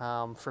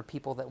 for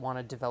people that want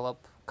to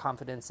develop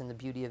confidence in the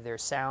beauty of their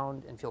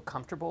sound and feel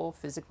comfortable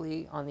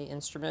physically on the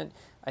instrument.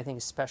 I think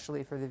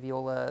especially for the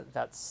viola,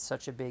 that's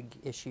such a big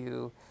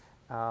issue,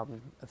 of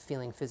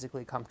feeling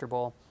physically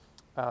comfortable.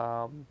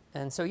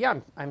 And so,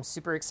 I'm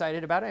super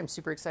excited about it. I'm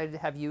super excited to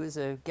have you as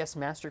a guest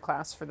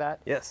masterclass for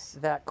that. Yes.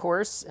 That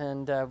course.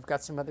 And we've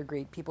got some other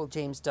great people,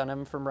 James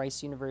Dunham from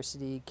Rice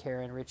University,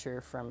 Karen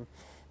Richer from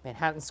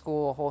Manhattan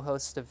School, a whole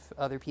host of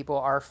other people.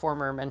 Our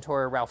former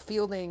mentor, Ralph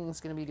Fielding,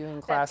 is going to be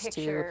doing class too. That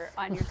picture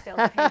on your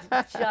sales page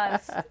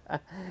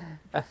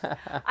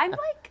I'm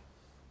like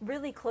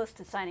really close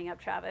to signing up,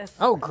 Travis.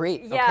 Oh,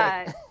 great.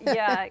 Yeah, Okay.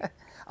 yeah.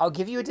 I'll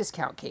give you a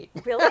discount, Kate.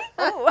 Really?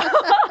 Oh.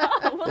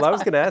 Well, I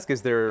was going to ask,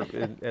 is there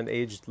an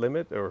age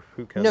limit, or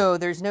who can? No,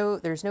 there's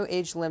no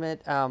age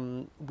limit.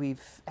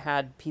 We've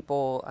had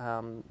people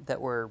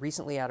that were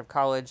recently out of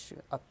college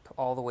up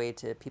all the way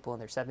to people in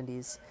their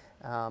 70s,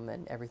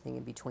 and everything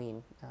in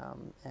between.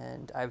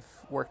 And I've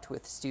worked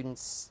with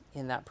students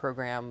in that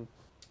program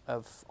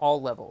of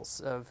all levels,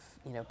 of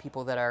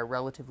people that are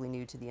relatively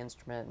new to the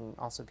instrument, and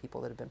also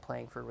people that have been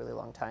playing for a really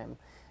long time,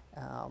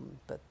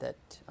 but that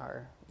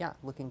are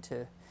looking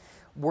to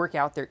work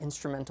out their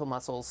instrumental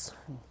muscles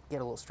and get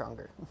a little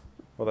stronger.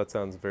 Well, that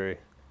sounds I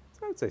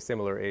would say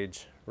similar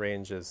age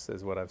range as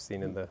what I've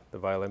seen in the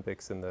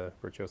Violympics and the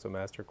Virtuoso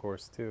Master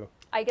course too.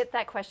 I get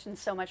that question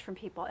so much from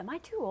people. Am I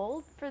too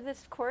old for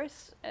this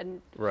course?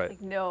 And Right.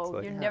 like, no,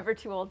 It's you're never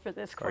too old for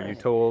this course. Are you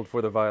too old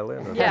for the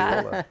violin or the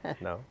viola?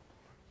 No.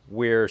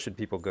 Where should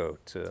people go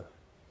to?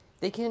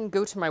 They can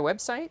go to my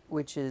website,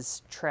 which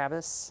is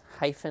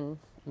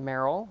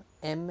travis-merrill,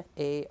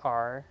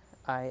 MARIL.com,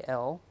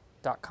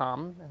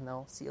 and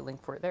they'll see a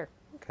link for it there.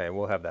 Okay, and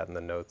we'll have that in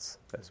the notes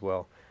as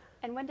well.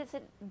 And when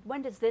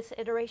does this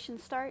iteration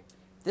start?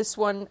 This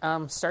one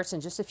starts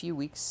in just a few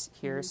weeks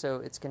here,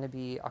 so it's going to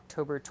be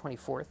October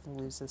 24th,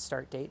 and lose the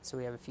start date, so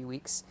we have a few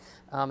weeks.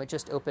 It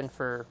just opened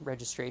for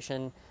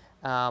registration,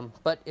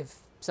 but if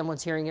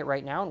someone's hearing it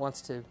right now and wants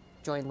to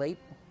join late,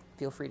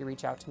 feel free to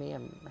reach out to me.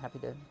 I'm happy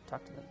to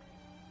talk to them.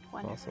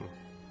 Wonderful. Awesome.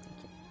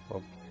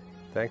 Well,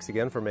 thanks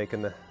again for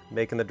making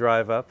the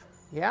drive up.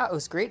 Yeah, it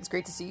was great. It's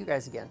great to see you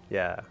guys again.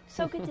 Yeah.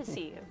 So good to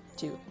see you.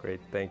 Too.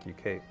 Great. Thank you,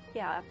 Kate.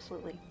 Yeah,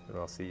 absolutely. And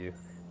I'll see you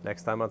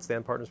next time on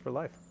Stand Partners for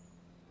Life.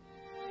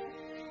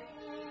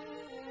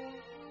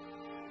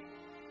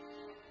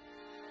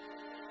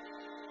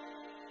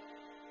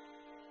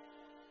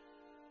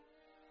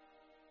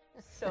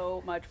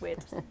 so much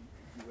wit.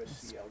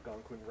 USC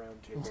Algonquin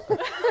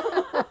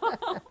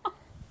Roundtable.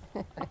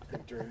 I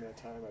think during that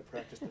time I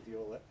practiced the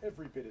viola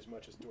every bit as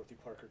much as Dorothy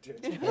Parker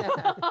did.